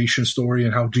the creation story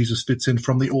and how Jesus fits in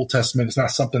from the Old Testament. It's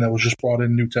not something that was just brought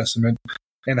in the New Testament,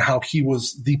 and how he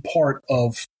was the part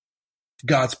of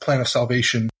God's plan of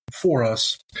salvation for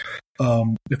us.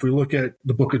 If we look at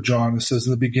the book of John, it says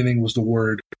in the beginning was the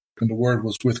Word, and the Word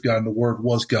was with God, and the Word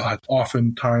was God.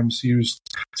 Oftentimes used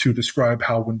to describe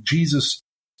how when Jesus,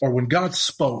 or when God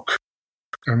spoke,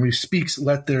 and when he speaks,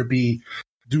 let there be,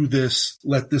 do this,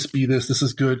 let this be this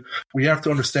is good. We have to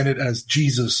understand it as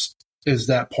Jesus is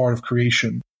that part of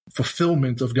creation,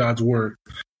 fulfillment of God's word.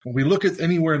 When we look at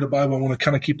anywhere in the Bible, I want to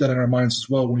kind of keep that in our minds as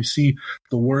well. When we see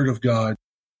the word of God,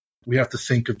 we have to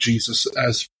think of Jesus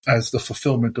as the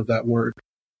fulfillment of that word.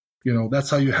 That's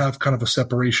how you have kind of a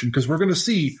separation, because we're going to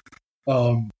see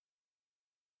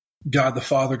God the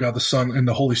Father, God the Son, and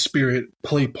the Holy Spirit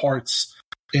play parts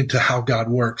into how God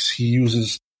works. He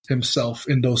uses himself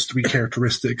in those three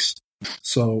characteristics.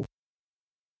 So,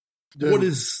 Dude, what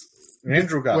is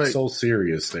Andrew got so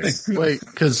serious there. Wait,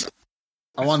 because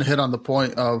I want to hit on the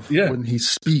point of when he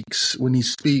speaks.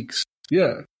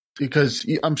 Yeah. Because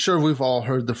I'm sure we've all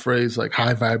heard the phrase like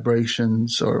high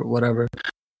vibrations or whatever.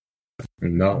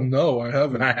 No, I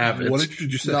haven't. I haven't. What did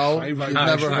you say? No, High you've vibrations?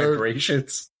 never heard.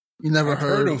 Vibrations. You never I've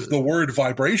heard of the word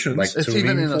vibrations. Like it's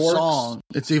even in forks? a song.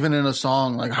 It's even in a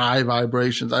song like high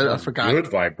vibrations. I forgot. Good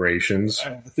vibrations.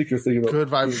 I think you're thinking about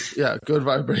Good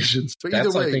vibrations. But That's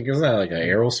either way, I think isn't that like an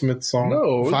Aerosmith song?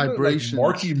 no vibrations. Like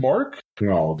Marky Mark.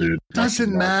 No, dude.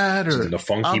 doesn't matter. The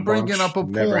Funky I'm bringing Bunch up a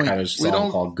never point. had a We song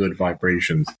don't- called Good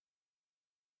Vibrations.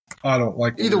 I don't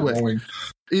like Either way. going.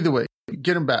 Either way,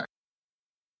 get him back.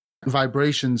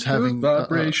 Vibrations having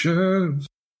vibrations.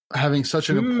 having such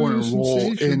an important role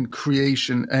Sensation. in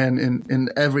creation and in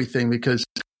everything. Because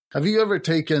have you ever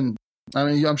taken? I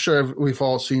mean, I'm sure we've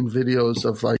all seen videos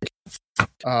of like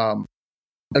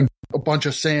a bunch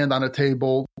of sand on a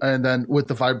table, and then with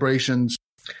the vibrations,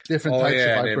 different types of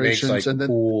and vibrations, it makes, like, and then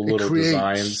cool it little creates.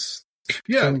 designs.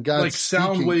 Yeah, So when God's like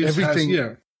sound speaking, waves.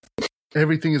 everything-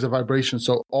 Everything is a vibration.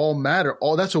 So all matter,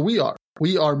 that's what we are.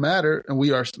 We are matter, and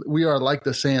we are like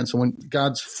the sand. So when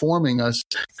God's forming us,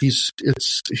 he's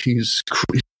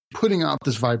putting out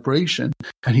this vibration,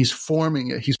 and he's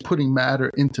forming it. He's putting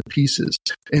matter into pieces,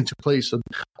 into place. So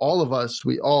all of us,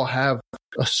 we all have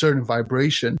a certain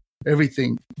vibration.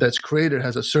 Everything that's created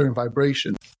has a certain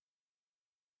vibration.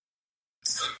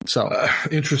 So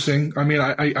Interesting. I mean,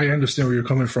 I understand where you're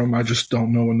coming from. I just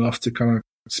don't know enough to kind of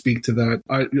speak to that.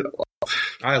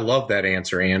 I love that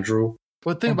answer, Andrew.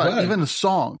 but think I'm about glad. it, even a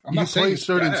song. I'm You not saying play it's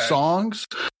certain bad. songs.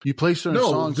 You play certain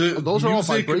songs. Those are all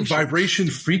music, vibrations. vibration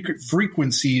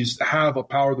frequencies have a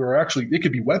power that are actually, it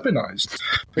could be weaponized.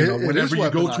 It Whenever is you go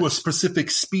to a weaponized.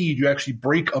 specific speed, you actually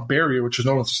break a barrier, which is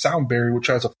known as a sound barrier, which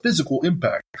has a physical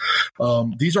impact.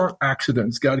 These aren't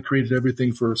accidents. God created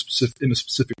everything in a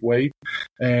specific way.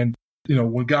 And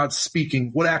when God's speaking,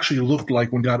 what actually looked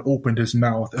like when God opened his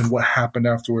mouth and what happened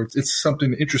afterwards, it's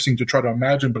something interesting to try to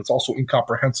imagine, but it's also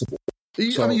incomprehensible. I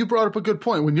mean, you brought up a good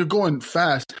point. When you're going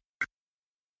fast,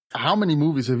 how many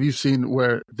movies have you seen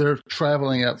where they're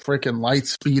traveling at freaking light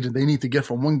speed and they need to get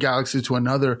from one galaxy to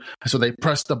another? So they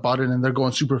press the button and they're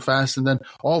going super fast. And then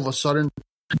all of a sudden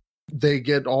they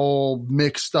get all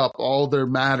mixed up. All their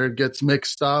matter gets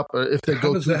mixed up. If they How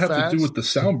go does too that have fast, to do with the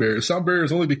sound barrier? Sound barrier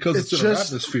is only because it's in our just-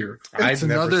 atmosphere. It's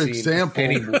another never seen example.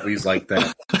 any movies like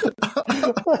that.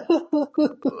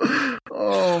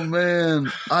 Oh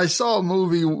man, I saw a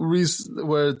movie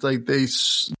where it's like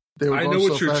they were I going know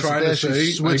so what you're fast trying they to actually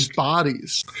say. switched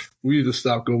bodies. We need to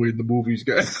stop going to movies,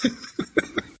 guys.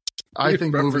 I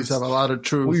think movies referenced- have a lot of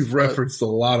truth. We've but referenced a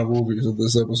lot of movies in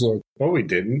this episode. No, we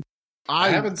didn't. I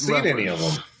haven't seen any of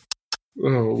them.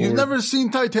 Oh, You've Lord. never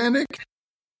seen Titanic?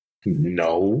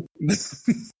 No.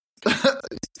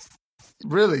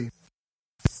 Really?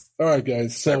 All right,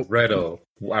 guys. So I read a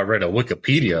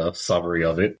Wikipedia summary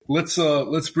of it. let's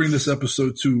bring this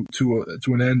episode to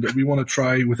an end. We want to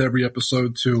try with every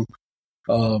episode to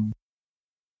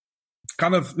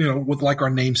kind of, with like our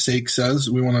namesake says,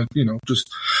 we want to, just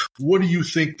what do you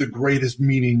think the greatest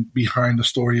meaning behind the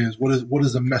story is? What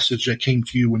is the message that came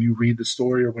to you when you read the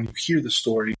story or when you hear the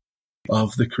story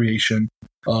of the creation?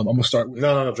 I'm gonna start with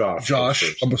Josh.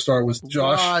 Josh. I'm gonna start with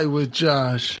Josh. Why with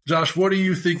Josh? Josh, what do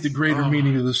you think the greater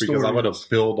meaning of the story? Because I'm gonna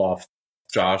build off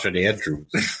Josh and Andrew.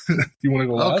 You want to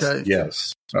go last? Okay.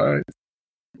 Yes. All right.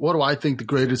 What do I think the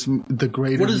greater?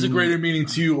 What is the greater meaning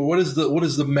to you? Or what is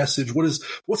the message?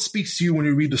 What speaks to you when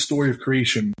you read the story of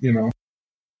creation?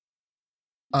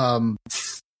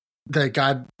 That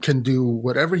God can do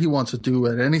whatever He wants to do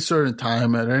at any certain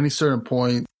time, at any certain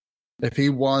point. If He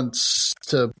wants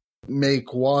to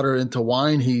make water into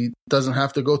wine, He doesn't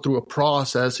have to go through a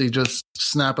process. He just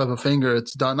snap of a finger,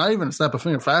 it's done. Not even a snap of a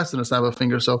finger, faster than a snap of a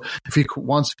finger. So if He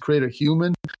wants to create a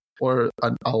human or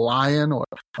a lion or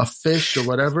a fish or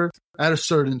whatever at a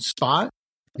certain spot,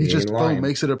 He just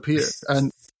makes it appear.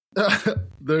 And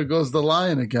there goes the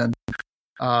lion again.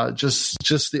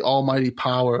 Just the almighty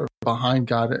power behind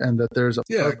God, and that there's a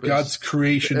purpose. God's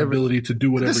creation ability to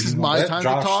do whatever. This is my time to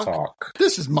talk.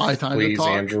 This is my time to talk.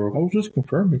 Andrew. I was just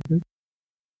confirming.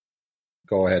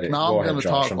 Go ahead. Now I'm going to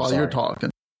talk while you're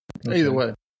talking. Okay. Either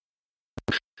way,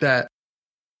 that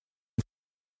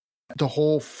the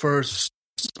whole first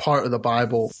part of the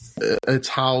Bible, it's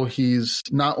how He's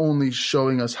not only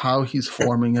showing us how He's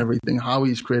forming everything, how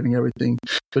He's creating everything,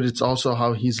 but it's also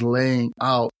how He's laying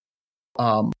out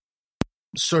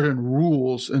certain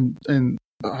rules and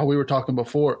how we were talking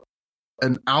before,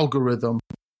 an algorithm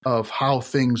of how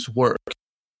things work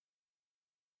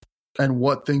and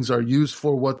what things are used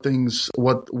for, what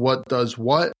does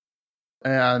what,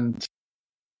 and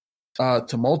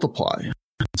to multiply,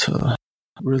 to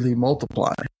really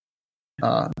multiply.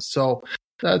 So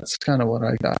that's kind of what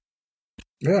I got.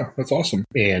 Yeah, that's awesome.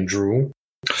 Andrew.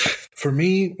 For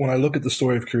me, when I look at the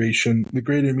story of creation, the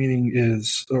greater meaning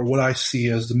is, or what I see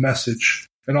as the message,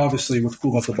 and obviously what's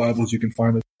cool about the Bible is you can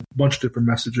find a bunch of different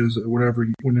messages whenever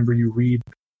you read,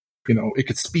 it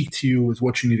could speak to you as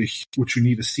what you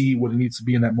need to see, what it needs to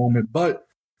be in that moment. But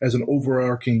as an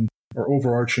overarching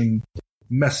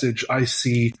message, I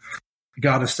see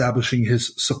God establishing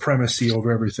His supremacy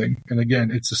over everything. And again,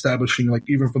 it's establishing, like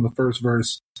even from the first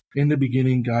verse, in the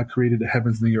beginning, God created the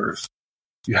heavens and the earth.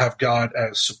 You have God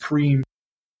as supreme,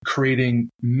 creating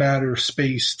matter,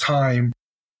 space, time.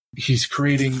 He's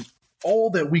creating all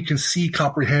that we can see,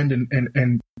 comprehend,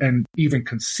 and even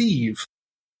conceive.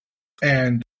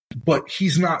 But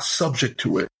He's not subject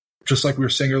to it. Just like we were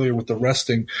saying earlier with the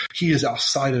resting, He is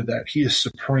outside of that. He is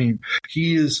supreme.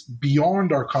 He is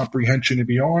beyond our comprehension and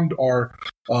beyond our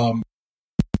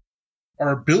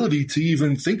ability to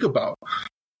even think about.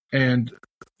 And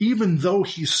even though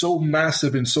He's so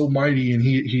massive and so mighty, and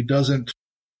he doesn't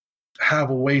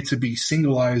have a way to be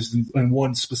singleized in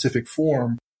one specific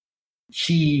form,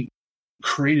 He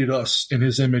created us in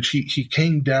His image. He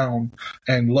came down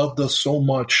and loved us so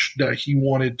much that He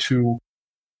wanted to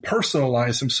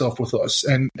personalize Himself with us.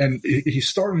 And He's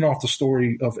starting off the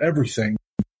story of everything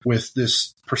with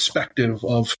this perspective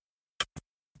of,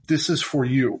 this is for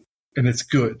you and it's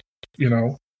good.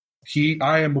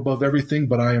 I am above everything,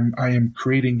 but I am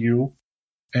creating you,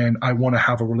 and I want to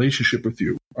have a relationship with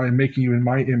you. I am making you in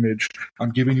my image.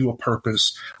 I'm giving you a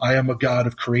purpose. I am a God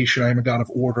of creation. I am a God of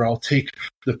order. I'll take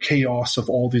the chaos of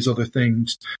all these other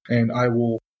things and I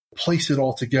will place it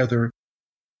all together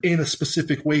in a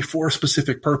specific way for a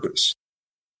specific purpose.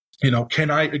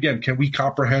 Can we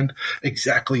comprehend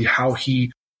exactly how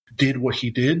He did what He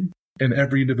did in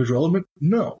every individual element?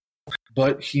 No.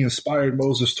 But He inspired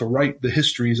Moses to write the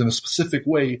histories in a specific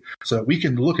way so that we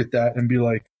can look at that and be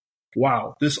like,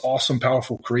 wow, this awesome,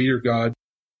 powerful creator God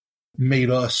made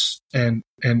us, and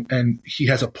He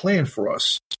has a plan for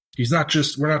us. We're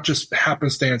not just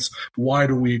happenstance. Why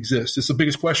do we exist? It's the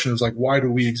biggest question, is like, why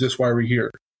do we exist? Why are we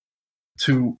here?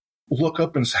 To look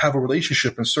up and have a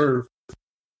relationship and serve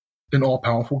an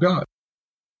all-powerful God.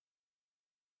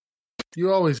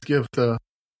 You always give the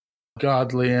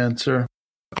godly answer.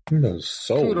 That's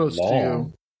so Kudos long. to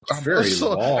you. Very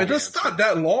long. That's not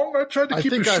that long. I tried to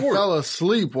keep it short. I think I fell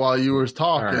asleep while you were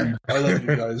talking. Right. I love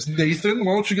you guys. Nathan,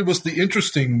 why don't you give us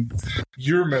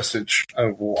your message?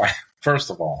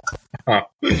 First of all, I'm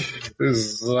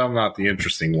not the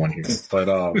interesting one here,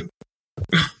 but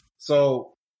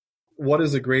so what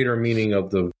is the greater meaning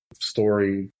of the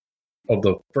story of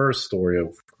the first story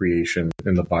of creation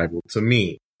in the Bible? To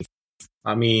me,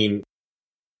 I mean,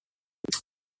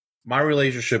 my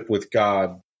relationship with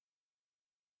God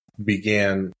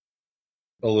began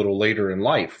a little later in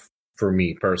life for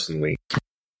me personally.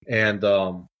 And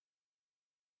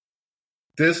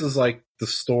this is like the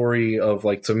story of,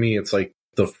 like, to me, it's like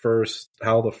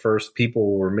how the first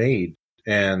people were made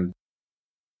and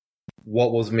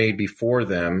what was made before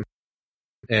them.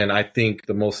 And I think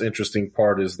the most interesting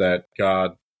part is that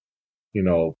God,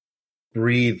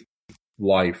 breathed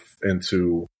life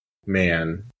into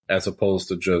man as opposed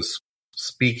to just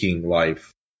speaking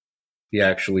life. He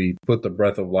actually put the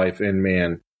breath of life in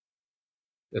man.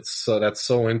 That's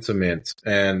so intimate,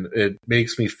 and it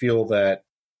makes me feel that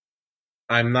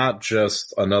I'm not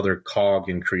just another cog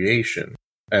in creation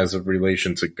as a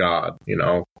relation to God.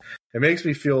 It makes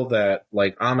me feel that,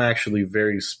 like, I'm actually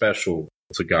very special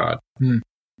to God,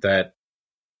 that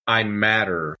I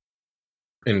matter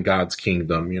in God's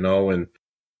kingdom, and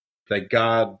that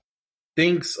God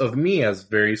thinks of me as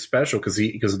very special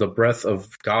because the breath of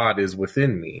God is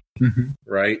within me,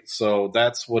 right? So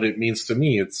that's what it means to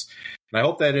me. And I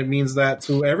hope that it means that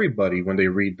to everybody when they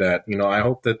read that. I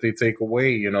hope that they take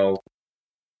away,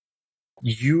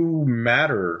 you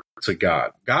matter to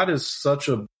God. God is such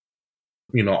a,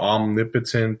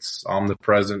 omnipotent,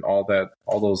 omnipresent, all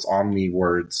those omni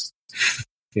words,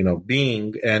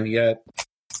 being, and yet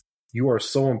you are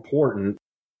so important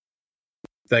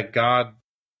that God,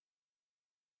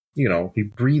 he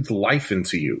breathed life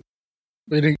into you.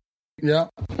 Yeah.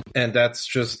 And that's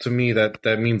just, to me,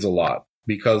 that means a lot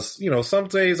because, some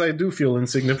days I do feel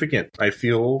insignificant. I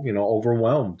feel,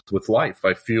 overwhelmed with life.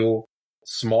 I feel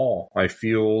small. I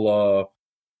feel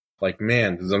like,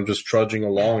 man, because I'm just trudging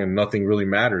along and nothing really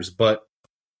matters. But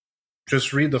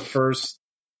just read the first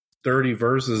 30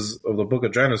 verses of the book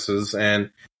of Genesis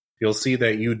and you'll see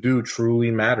that you do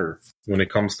truly matter when it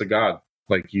comes to God.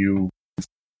 Like, you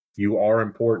are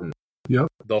important. Yep.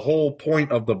 The whole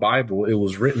point of the Bible, it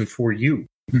was written for you.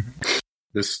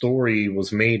 This story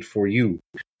was made for you.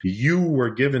 You were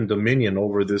given dominion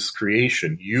over this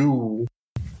creation. You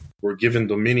were given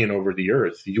dominion over the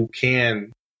earth. You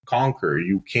can conquer.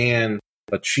 You can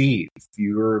achieve.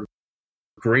 You're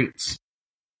great.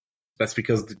 That's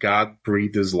because God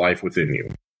breathed his life within you.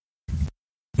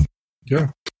 Yeah.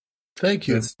 Thank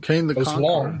you. It was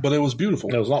long, but it was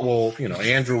beautiful. It was long. Well,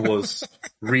 Andrew was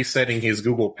resetting his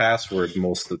Google password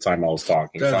most of the time I was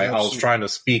talking. So I was trying to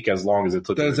speak as long as it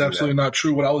took. That is absolutely not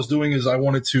true. What I was doing is I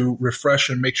wanted to refresh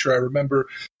and make sure I remember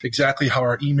exactly how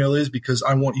our email is because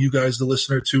I want you guys, the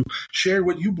listener, to share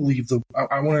what you believe.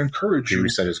 I want to encourage you. He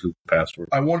reset his Google password.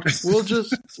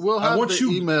 We'll have the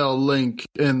email link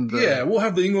in the. Yeah, we'll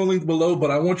have the email link below, but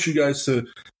I want you guys to,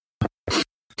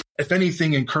 if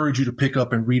anything, encourage you to pick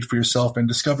up and read for yourself and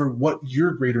discover what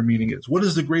your greater meaning is. What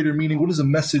is the greater meaning? What is the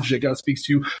message that God speaks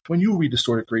to you when you read the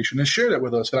story of creation? And share that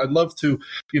with us. And I'd love to,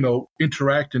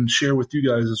 interact and share with you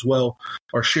guys as well,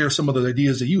 or share some of the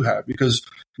ideas that you have. Because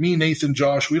me, Nathan,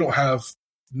 Josh, we don't have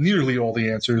nearly all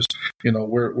the answers.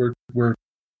 We're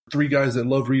three guys that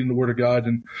love reading the Word of God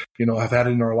and, have had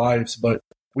it in our lives. But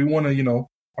we want to,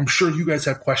 I'm sure you guys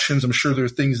have questions. I'm sure there are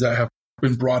things that have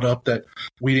been brought up that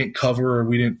we didn't cover or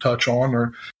we didn't touch on,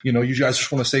 or, you guys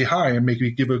just want to say hi and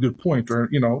maybe give a good point, or,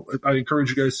 I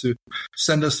encourage you guys to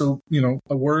send us a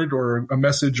word or a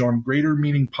message on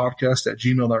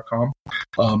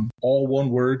greatermeaningpodcast@gmail.com. All one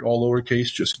word, all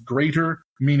lowercase, just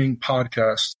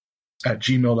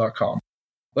greatermeaningpodcast@gmail.com.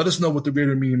 Let us know what the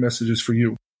greater meaning message is for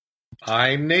you.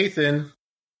 I'm Nathan.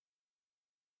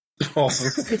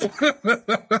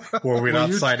 Were we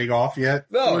not signing off yet?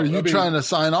 No. Were you trying to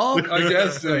sign off? I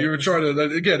guess you were trying to.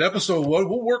 Again, episode 1.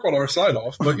 We'll work on our sign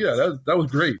off, but yeah, that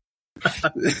was great.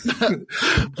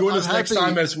 Join us next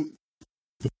time as.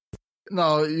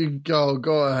 No, you go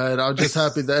ahead. I'm just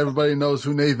happy that everybody knows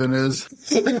who Nathan is.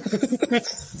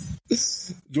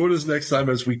 Join us next time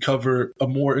as we cover a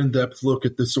more in-depth look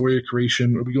at the story of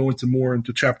creation. We go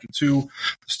into chapter 2, the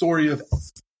story of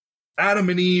Adam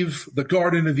and Eve, the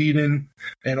Garden of Eden,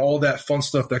 and all that fun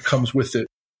stuff that comes with it.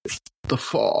 The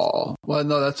fall. Well,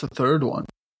 no, that's the third one.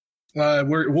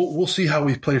 We'll see how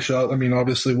we play it out. I mean,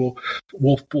 obviously we'll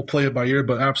play it by ear,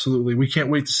 but absolutely, we can't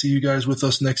wait to see you guys with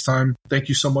us next time. Thank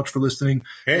you so much for listening.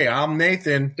 Hey, I'm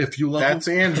Nathan. That's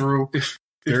Andrew.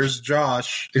 There's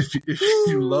Josh. If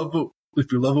you love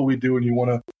what we do and you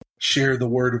want to share the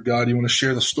Word of God, you want to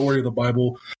share the story of the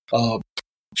Bible,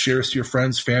 share us to your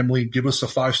friends, family. Give us a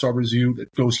 5-star review.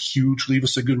 That goes huge. Leave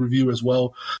us a good review as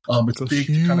well. It's big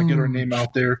to kind of get our name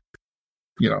out there.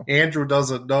 Andrew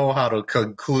doesn't know how to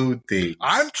conclude things.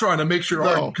 I'm trying to make sure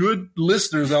our good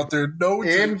listeners out there know.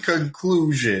 In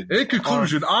conclusion,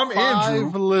 I'm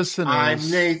Andrew. Listeners.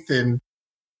 I'm Nathan.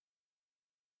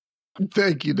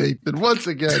 Thank you, Nathan. Once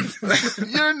again,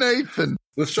 you're Nathan.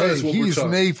 Let's try this one more He's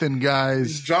time. Nathan,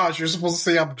 guys. Josh, you're supposed to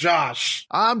say I'm Josh.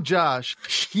 I'm Josh.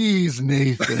 He's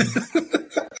Nathan.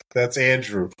 That's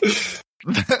Andrew.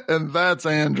 And that's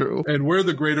Andrew. And we're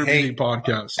the Greater Meaning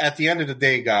Podcast. At the end of the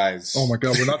day, guys. Oh my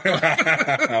God, we're not.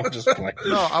 I'm just playing.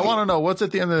 No, I want to know what's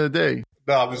at the end of the day.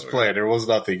 No, I'm just playing. There was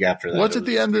nothing after that. What's at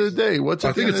the end of the day? What's I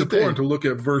at the think end it's of the day? important to look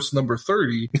at verse number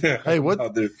 30. Hey, what? No,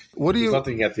 What do there's you?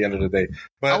 nothing at the end of the day.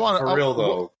 But for real,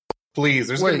 though, please,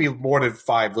 there's going to be more than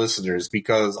 5 listeners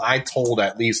because I told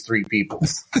at least 3 people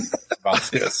about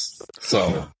this.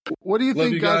 So, What do you Love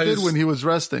think you God guys. did when he was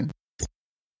resting?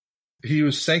 He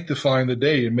was sanctifying the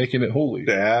day and making it holy.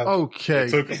 yeah, Okay. it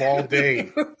took him all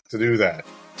day to do that.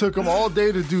 Took him all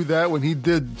day to do that when he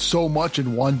did so much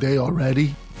in one day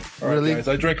already. All right, Really? guys,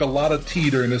 I drank a lot of tea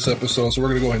during this episode, so we're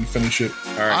going to go ahead and finish it.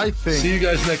 All right. I think See you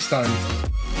guys next time.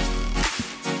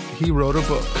 he wrote a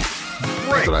book.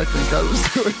 That's what I think I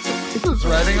was doing. He was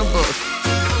writing a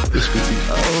book. This could be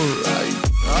All right.